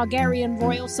unbiased Targaryen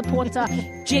royal supporter,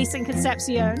 Jason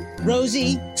Concepcion.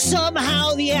 Rosie,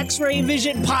 somehow the X-Ray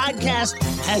Vision podcast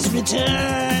has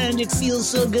returned. It feels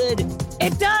so good.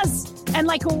 It does. And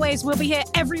like always, we'll be here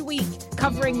every week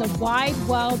covering the wide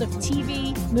world of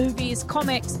TV, movies,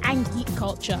 comics, and geek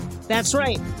culture. That's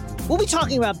right. We'll be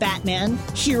talking about Batman,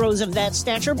 heroes of that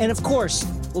stature, and of course,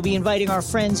 we'll be inviting our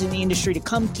friends in the industry to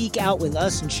come geek out with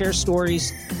us and share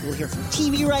stories. We'll hear from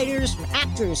TV writers, from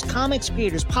actors, comics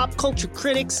creators, pop culture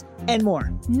critics, and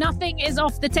more. Nothing is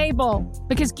off the table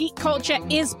because geek culture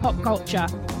is pop culture,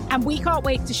 and we can't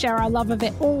wait to share our love of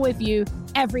it all with you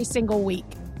every single week.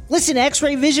 Listen to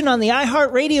X-Ray Vision on the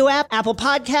iHeartRadio app, Apple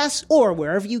Podcasts, or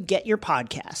wherever you get your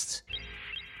podcasts.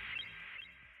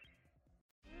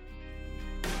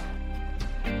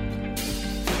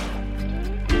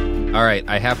 All right,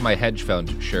 I have my hedge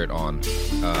fund shirt on.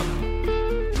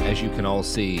 As you can all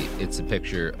see, it's a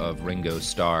picture of Ringo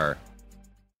Starr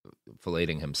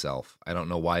filleting himself. I don't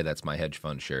know why that's my hedge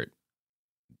fund shirt.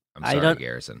 I'm sorry,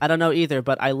 Garrison. I don't know either,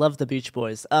 but I love the Beach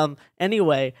Boys.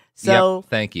 Anyway, so... Yep,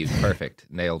 thank you. Perfect.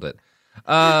 Nailed it.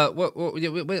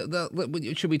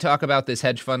 Should we talk about this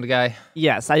hedge fund guy?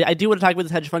 Yes, I do want to talk about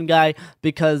this hedge fund guy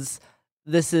because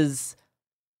this is...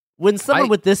 When someone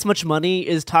with this much money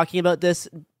is talking about this,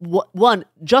 one,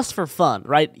 just for fun,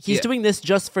 right? He's doing this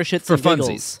just for shits and giggles.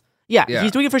 Funsies. Yeah,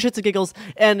 he's doing it for shits and giggles.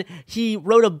 And he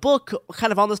wrote a book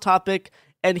kind of on this topic,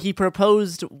 and he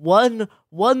proposed one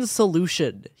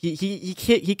solution. He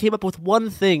came up with one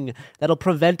thing that'll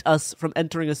prevent us from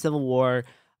entering a civil war,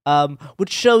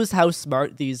 which shows how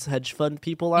smart these hedge fund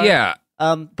people are. Yeah.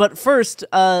 But first,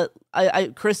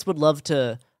 Chris would love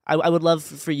to... I would love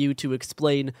for you to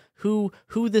explain who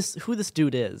this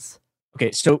dude is.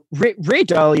 Okay, so Ray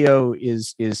Dalio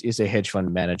is a hedge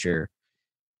fund manager,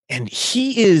 and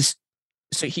he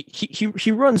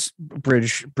runs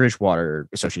Bridgewater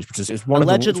Associates, which is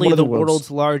allegedly the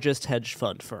world's largest hedge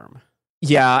fund firm.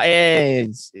 Yeah,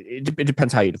 it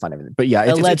depends how you define everything, but yeah,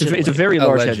 it's a very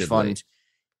large hedge fund.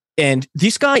 And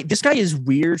this guy is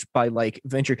weird by like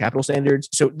venture capital standards.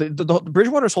 So the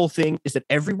Bridgewater's whole thing is that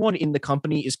everyone in the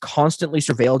company is constantly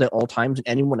surveilled at all times, and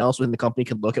anyone else within the company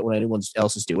can look at what anyone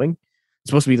else is doing.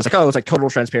 It's supposed to be this like, it's like total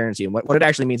transparency. And what it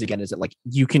actually means again is that like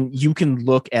you can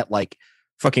look at like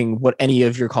fucking what any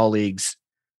of your colleagues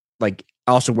like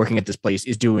also working at this place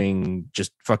is doing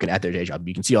just fucking at their day job.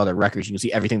 You can see all their records. You can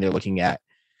see everything they're looking at.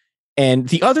 And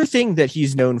the other thing that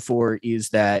he's known for is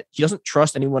that he doesn't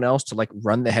trust anyone else to like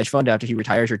run the hedge fund after he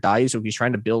retires or dies. So he's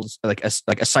trying to build like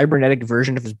a cybernetic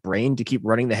version of his brain to keep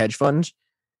running the hedge fund.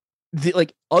 The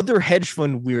like other hedge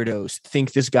fund weirdos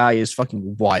think this guy is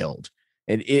fucking wild.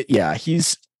 And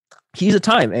he's a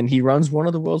time, and he runs one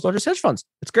of the world's largest hedge funds.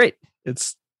 It's great.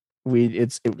 It's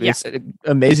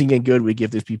amazing and good. We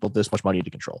give these people this much money to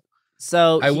control.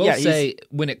 So I will say,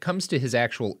 when it comes to his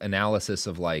actual analysis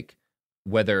of like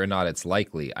whether or not it's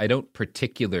likely, I don't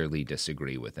particularly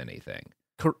disagree with anything.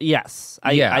 Yes.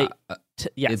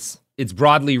 Yes. It's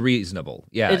broadly reasonable.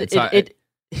 Yeah.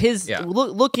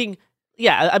 Looking.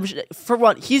 Yeah. For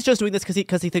one, he's just doing this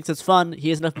because he thinks it's fun. He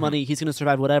has enough money. He's going to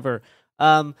survive whatever.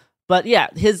 But yeah,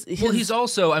 he's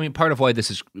also, I mean, part of why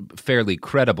this is fairly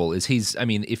credible is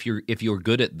if you're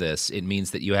good at this, it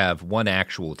means that you have one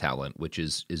actual talent, which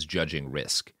is judging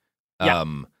risk. Yeah.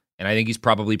 And I think he's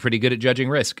probably pretty good at judging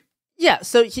risk. Yeah,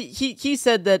 so he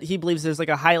said that he believes there's like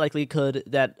a high likelihood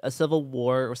that a civil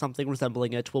war or something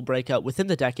resembling it will break out within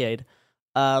the decade.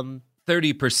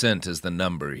 30% is the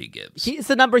number he gives. It's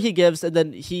the number he gives, and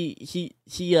then he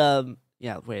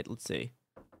let's see.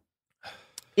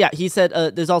 Yeah, he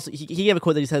said there's also he gave a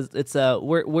quote that he says it's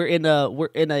we're in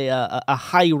a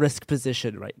high risk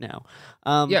position right now.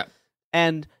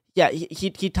 And yeah,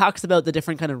 he talks about the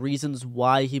different kind of reasons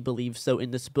why he believes so in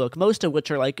this book, most of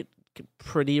which are like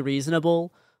pretty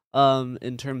reasonable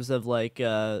in terms of like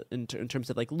in terms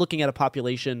of like looking at a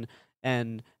population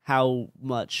and how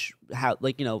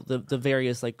the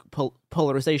various like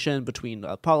polarization between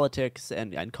politics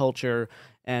and culture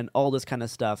and all this kind of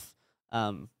stuff.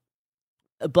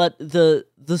 But the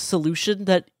solution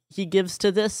that he gives to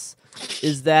this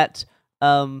is that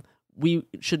we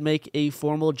should make a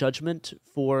formal judgment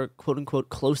for quote-unquote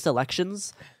close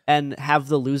elections and have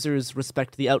the losers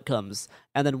respect the outcomes.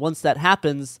 And then once that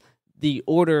happens, the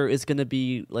order is going to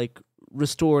be like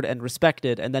restored and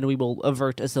respected, and then we will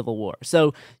avert a civil war.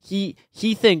 So he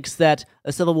thinks that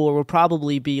a civil war will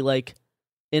probably be like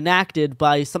enacted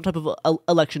by some type of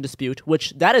election dispute,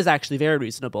 which that is actually very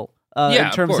reasonable.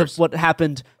 in terms of what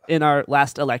happened in our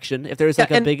last election. If there's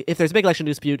if there's a big election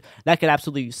dispute, that could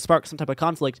absolutely spark some type of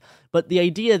conflict. But the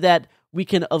idea that we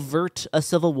can avert a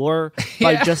civil war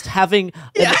by just having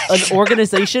an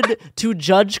organization to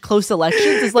judge close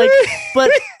elections is like,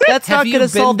 but that's not going to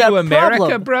solve that America,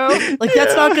 problem, bro. Like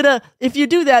that's not going to. If you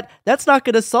do that, that's not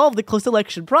going to solve the close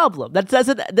election problem. That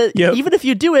doesn't. Even if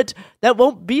you do it, that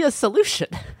won't be a solution.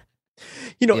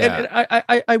 And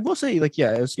I will say, like,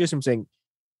 as I'm saying,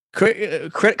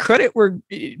 credit where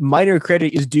minor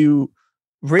credit is due.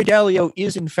 Ray Dalio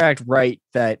is in fact right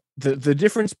that the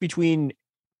difference between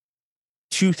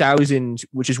 2000,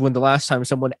 which is when the last time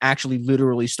someone actually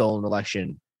literally stole an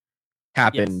election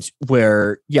happened,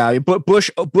 where Bush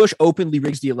openly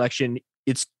rigs the election.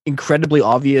 It's incredibly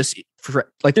obvious.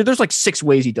 There's like 6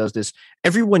 ways he does this.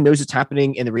 Everyone knows it's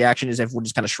happening, and the reaction is everyone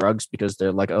just kind of shrugs because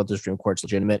they're like, "Oh, the Supreme Court's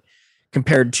legitimate."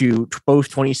 Compared to both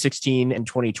 2016 and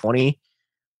 2020,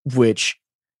 which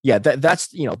there's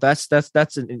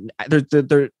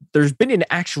been an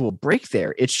actual break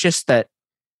there. It's just that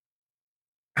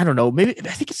I don't know. Maybe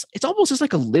I think it's almost just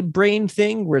like a lib brain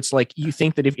thing where it's like you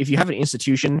think that if you have an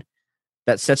institution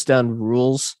that sets down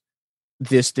rules,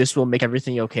 this will make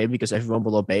everything okay because everyone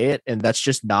will obey it, and that's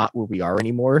just not where we are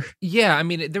anymore. Yeah, I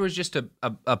mean, there was just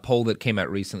a poll that came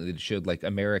out recently that showed like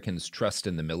Americans' trust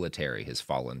in the military has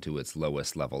fallen to its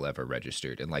lowest level ever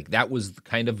registered, and like that was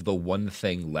kind of the one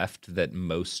thing left that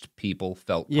most people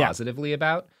felt positively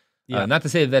about. Not to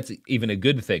say that that's even a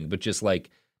good thing, but just like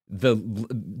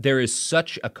there is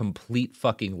such a complete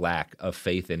fucking lack of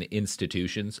faith in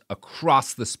institutions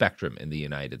across the spectrum in the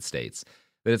United States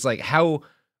that it's like how.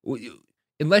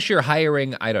 Unless you're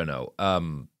hiring, I don't know, I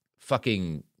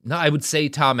would say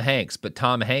Tom Hanks, but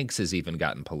Tom Hanks has even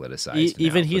gotten politicized.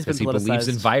 Even he's been politicized. He believes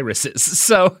in viruses.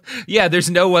 So,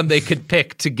 there's no one they could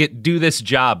pick to do this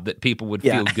job that people would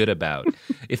feel good about.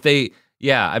 If they,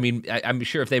 I'm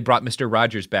sure if they brought Mr.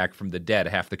 Rogers back from the dead,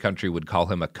 half the country would call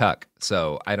him a cuck.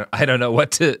 So I don't know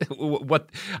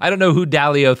I don't know who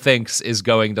Dalio thinks is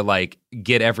going to like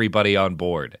get everybody on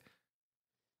board.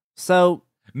 So.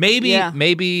 Maybe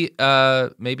Danny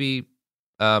DeVito.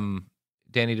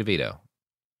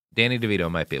 Danny DeVito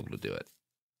might be able to do it.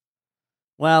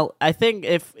 Well, I think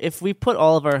if we put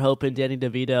all of our hope in Danny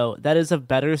DeVito, that is a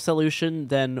better solution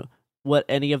than what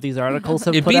any of these articles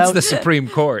have put out. It beats the Supreme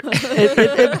Court.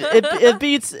 it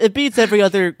beats every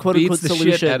other quote unquote solution.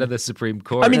 Beats the shit out of the Supreme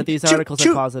Court. That these articles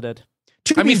have posited.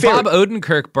 Bob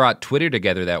Odenkirk brought Twitter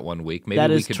together that one week.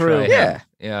 Maybe we could try him.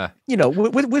 Yeah.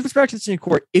 With respect to the Supreme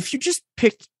Court, if you just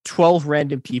picked 12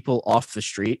 random people off the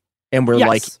street and we're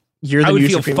like, you're the I would new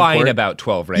feel Supreme fine Court. about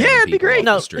 12 random people. Yeah, it'd be great.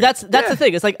 No, that's the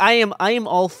thing. It's like I am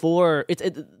all for it.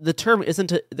 The term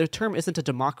isn't a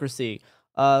democracy.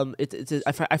 I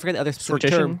forget the other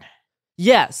specific term.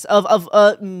 Yes,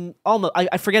 almost.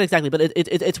 I forget exactly, but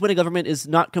it's when a government is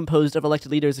not composed of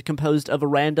elected leaders; it's composed of a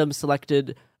random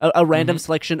selection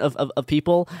of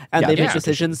people, and they make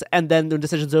decisions, and then the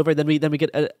decision's over. Then we get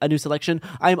a new selection.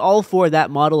 I'm all for that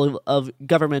model of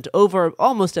government over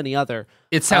almost any other.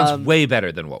 It sounds way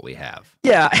better than what we have.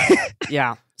 Yeah,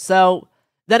 yeah. So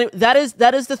that is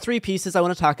the 3 pieces I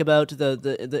want to talk about: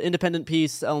 the independent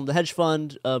piece on the hedge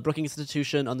fund, Brookings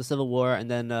Institution on the Civil War, and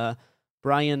then.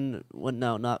 Brian,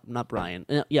 not Brian.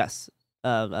 Yes,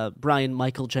 Brian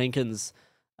Michael Jenkins,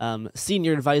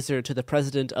 senior advisor to the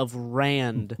president of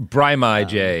RAND.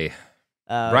 Brimage,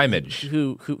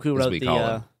 who wrote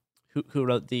the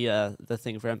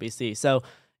thing for NBC. So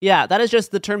that is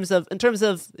just in terms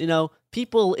of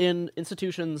people in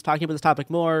institutions talking about this topic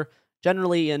more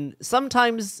generally in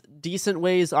sometimes decent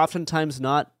ways, oftentimes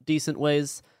not decent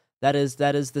ways. That is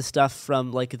the stuff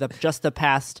from like the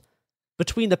past.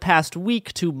 Between the past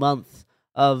week to month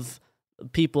of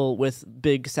people with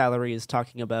big salaries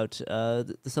talking about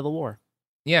the Civil War,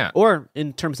 or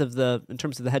in terms of the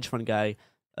hedge fund guy,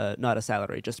 not a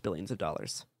salary, just billions of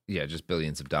dollars. Yeah, just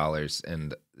billions of dollars,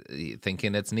 and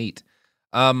thinking it's neat.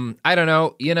 I don't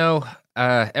know.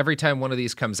 Every time one of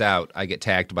these comes out, I get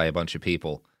tagged by a bunch of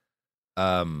people,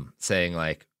 saying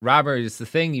like, "Robert, it's the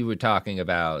thing you were talking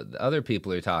about. Other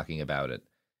people are talking about it,"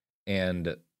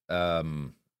 and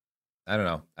I don't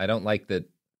know. I don't like that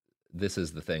this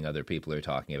is the thing other people are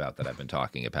talking about that I've been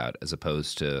talking about, as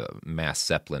opposed to mass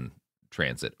Zeppelin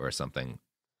transit or something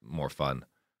more fun.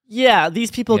 Yeah,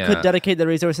 these people could dedicate their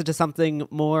resources to something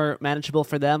more manageable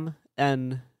for them,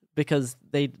 and because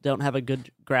they don't have a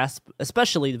good grasp,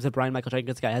 especially the Brian Michael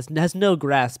Jenkins guy has no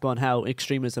grasp on how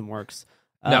extremism works.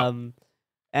 No.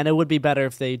 And it would be better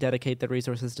if they dedicate their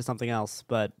resources to something else,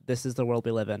 but this is the world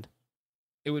we live in.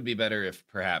 It would be better if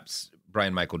perhaps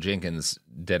Brian Michael Jenkins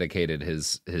dedicated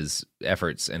his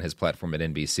efforts and his platform at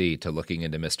NBC to looking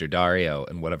into Mr. Dario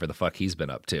and whatever the fuck he's been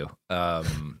up to.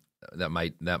 That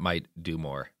might do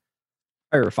more.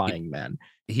 Terrifying, man.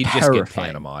 He'd just get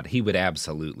Panama'd. He would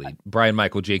absolutely. Brian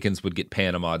Michael Jenkins would get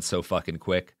Panama'd so fucking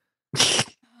quick.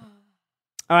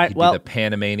 All right, He'd be the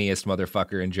Panamaniest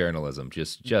motherfucker in journalism.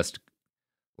 Just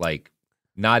like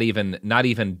not even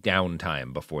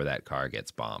downtime before that car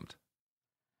gets bombed.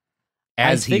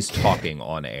 As he's talking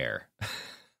on air.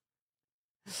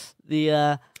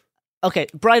 Okay,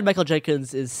 Brian Michael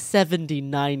Jenkins is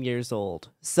 79 years old.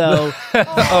 So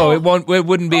it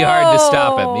wouldn't be hard to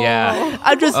stop him. Yeah.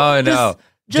 I'm just no.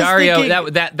 Just Dario,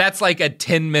 thinking, that's like a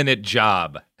 10-minute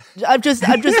job. I'm just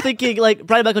thinking, like,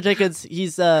 Brian Michael Jenkins,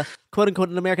 he's quote unquote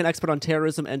an American expert on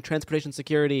terrorism and transportation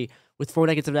security with 4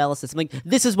 decades of analysis. I'm like,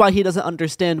 this is why he doesn't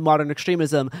understand modern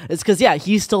extremism. It's because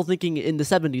he's still thinking in the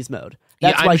 70s mode.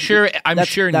 That's I'm sure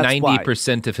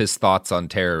 90% of his thoughts on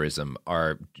terrorism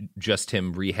are just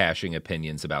him rehashing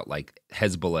opinions about like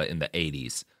Hezbollah in the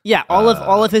 80s. Yeah, all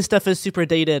of his stuff is super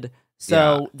dated.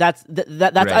 So that's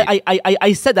right.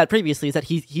 I said that previously, is that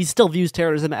he still views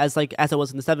terrorism as it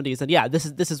was in the 70s, and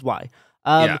this is why.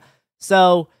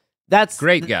 So that's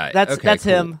great guy. That's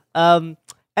cool. him.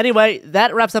 Anyway,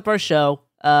 that wraps up our show.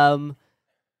 Watch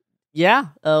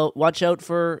out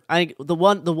for the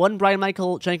one Brian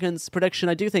Michael Jenkins prediction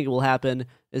I do think will happen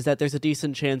is that there's a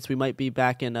decent chance we might be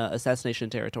back in assassination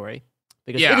territory,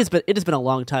 because it has been a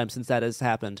long time since that has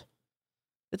happened.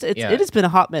 It has been a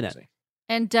hot minute.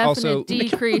 And definite Also,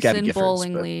 decrease in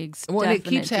bowling leagues. Well, it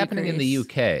keeps happening in the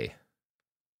UK.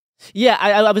 Yeah,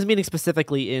 I was meaning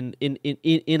specifically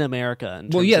in America.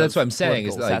 Well, that's what I'm saying.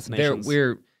 Is like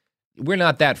we're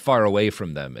not that far away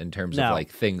from them in terms of like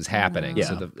things happening.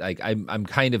 Yeah. So I'm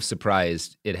kind of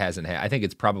surprised it hasn't. I think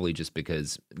it's probably just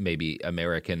because maybe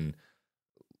American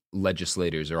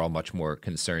legislators are all much more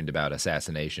concerned about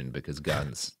assassination because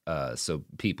guns. So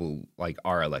people like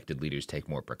our elected leaders take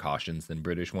more precautions than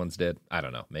British ones did. I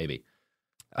don't know. Maybe.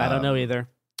 I don't know either.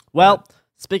 Well,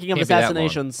 speaking of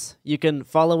assassinations, you can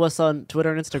follow us on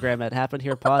Twitter and Instagram at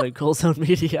HappenHerePod and Cool Zone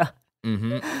Media.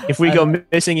 Mm-hmm. If we go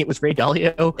missing, it was Ray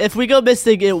Dalio. If we go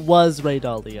missing, it was Ray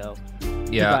Dalio.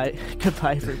 Yeah.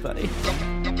 Goodbye, everybody.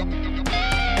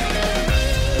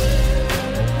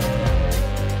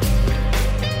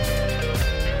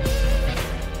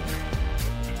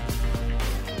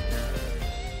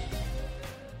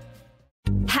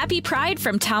 Happy Pride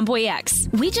from Tomboy X.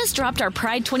 We just dropped our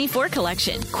Pride 24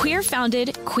 collection. Queer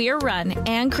founded, queer run,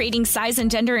 and creating size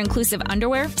and gender inclusive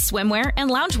underwear, swimwear, and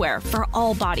loungewear for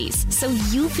all bodies, so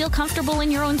you feel comfortable in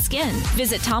your own skin.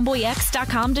 Visit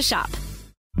tomboyx.com to shop.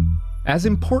 As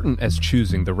important as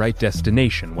choosing the right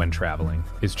destination when traveling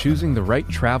is choosing the right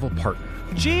travel partner.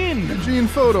 Gene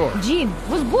Fodor. Gene,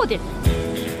 was good.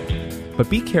 But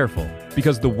be careful,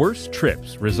 because the worst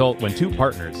trips result when two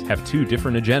partners have two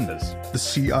different agendas. The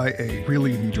CIA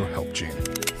really need your help, Gene.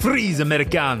 Freeze,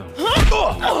 Americano.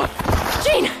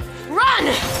 Gene, run!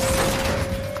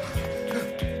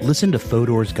 Listen to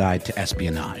Fodor's Guide to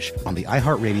Espionage on the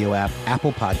iHeartRadio app,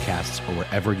 Apple Podcasts, or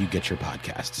wherever you get your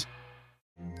podcasts.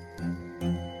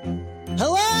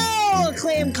 Hello,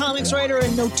 acclaimed comics writer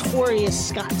and notorious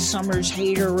Scott Summers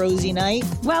hater, Rosie Knight.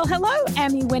 Well, hello,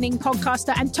 Emmy-winning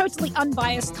podcaster and totally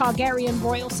unbiased Targaryen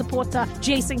royal supporter,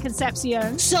 Jason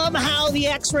Concepcion. Somehow the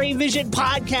X-Ray Vision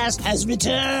podcast has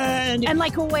returned. And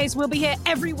like always, we'll be here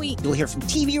every week. You'll hear from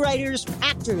TV writers,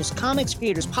 actors, comics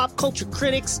creators, pop culture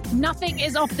critics. Nothing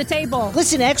is off the table.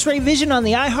 Listen to X-Ray Vision on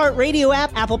the iHeartRadio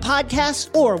app, Apple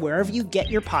Podcasts, or wherever you get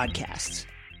your podcasts.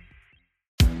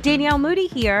 Danielle Moody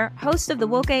here, host of the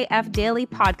Woke AF Daily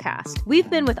podcast. We've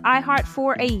been with iHeart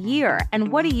for a year,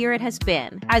 and what a year it has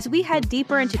been. As we head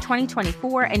deeper into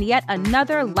 2024 and yet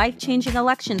another life-changing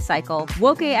election cycle,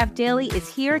 Woke AF Daily is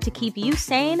here to keep you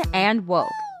sane and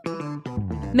woke.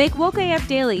 Make Woke AF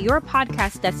Daily your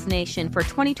podcast destination for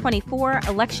 2024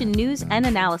 election news and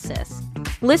analysis.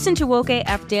 Listen to Woke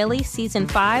AF Daily Season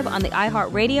 5 on the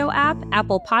iHeartRadio app,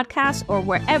 Apple Podcasts, or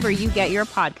wherever you get your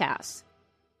podcasts.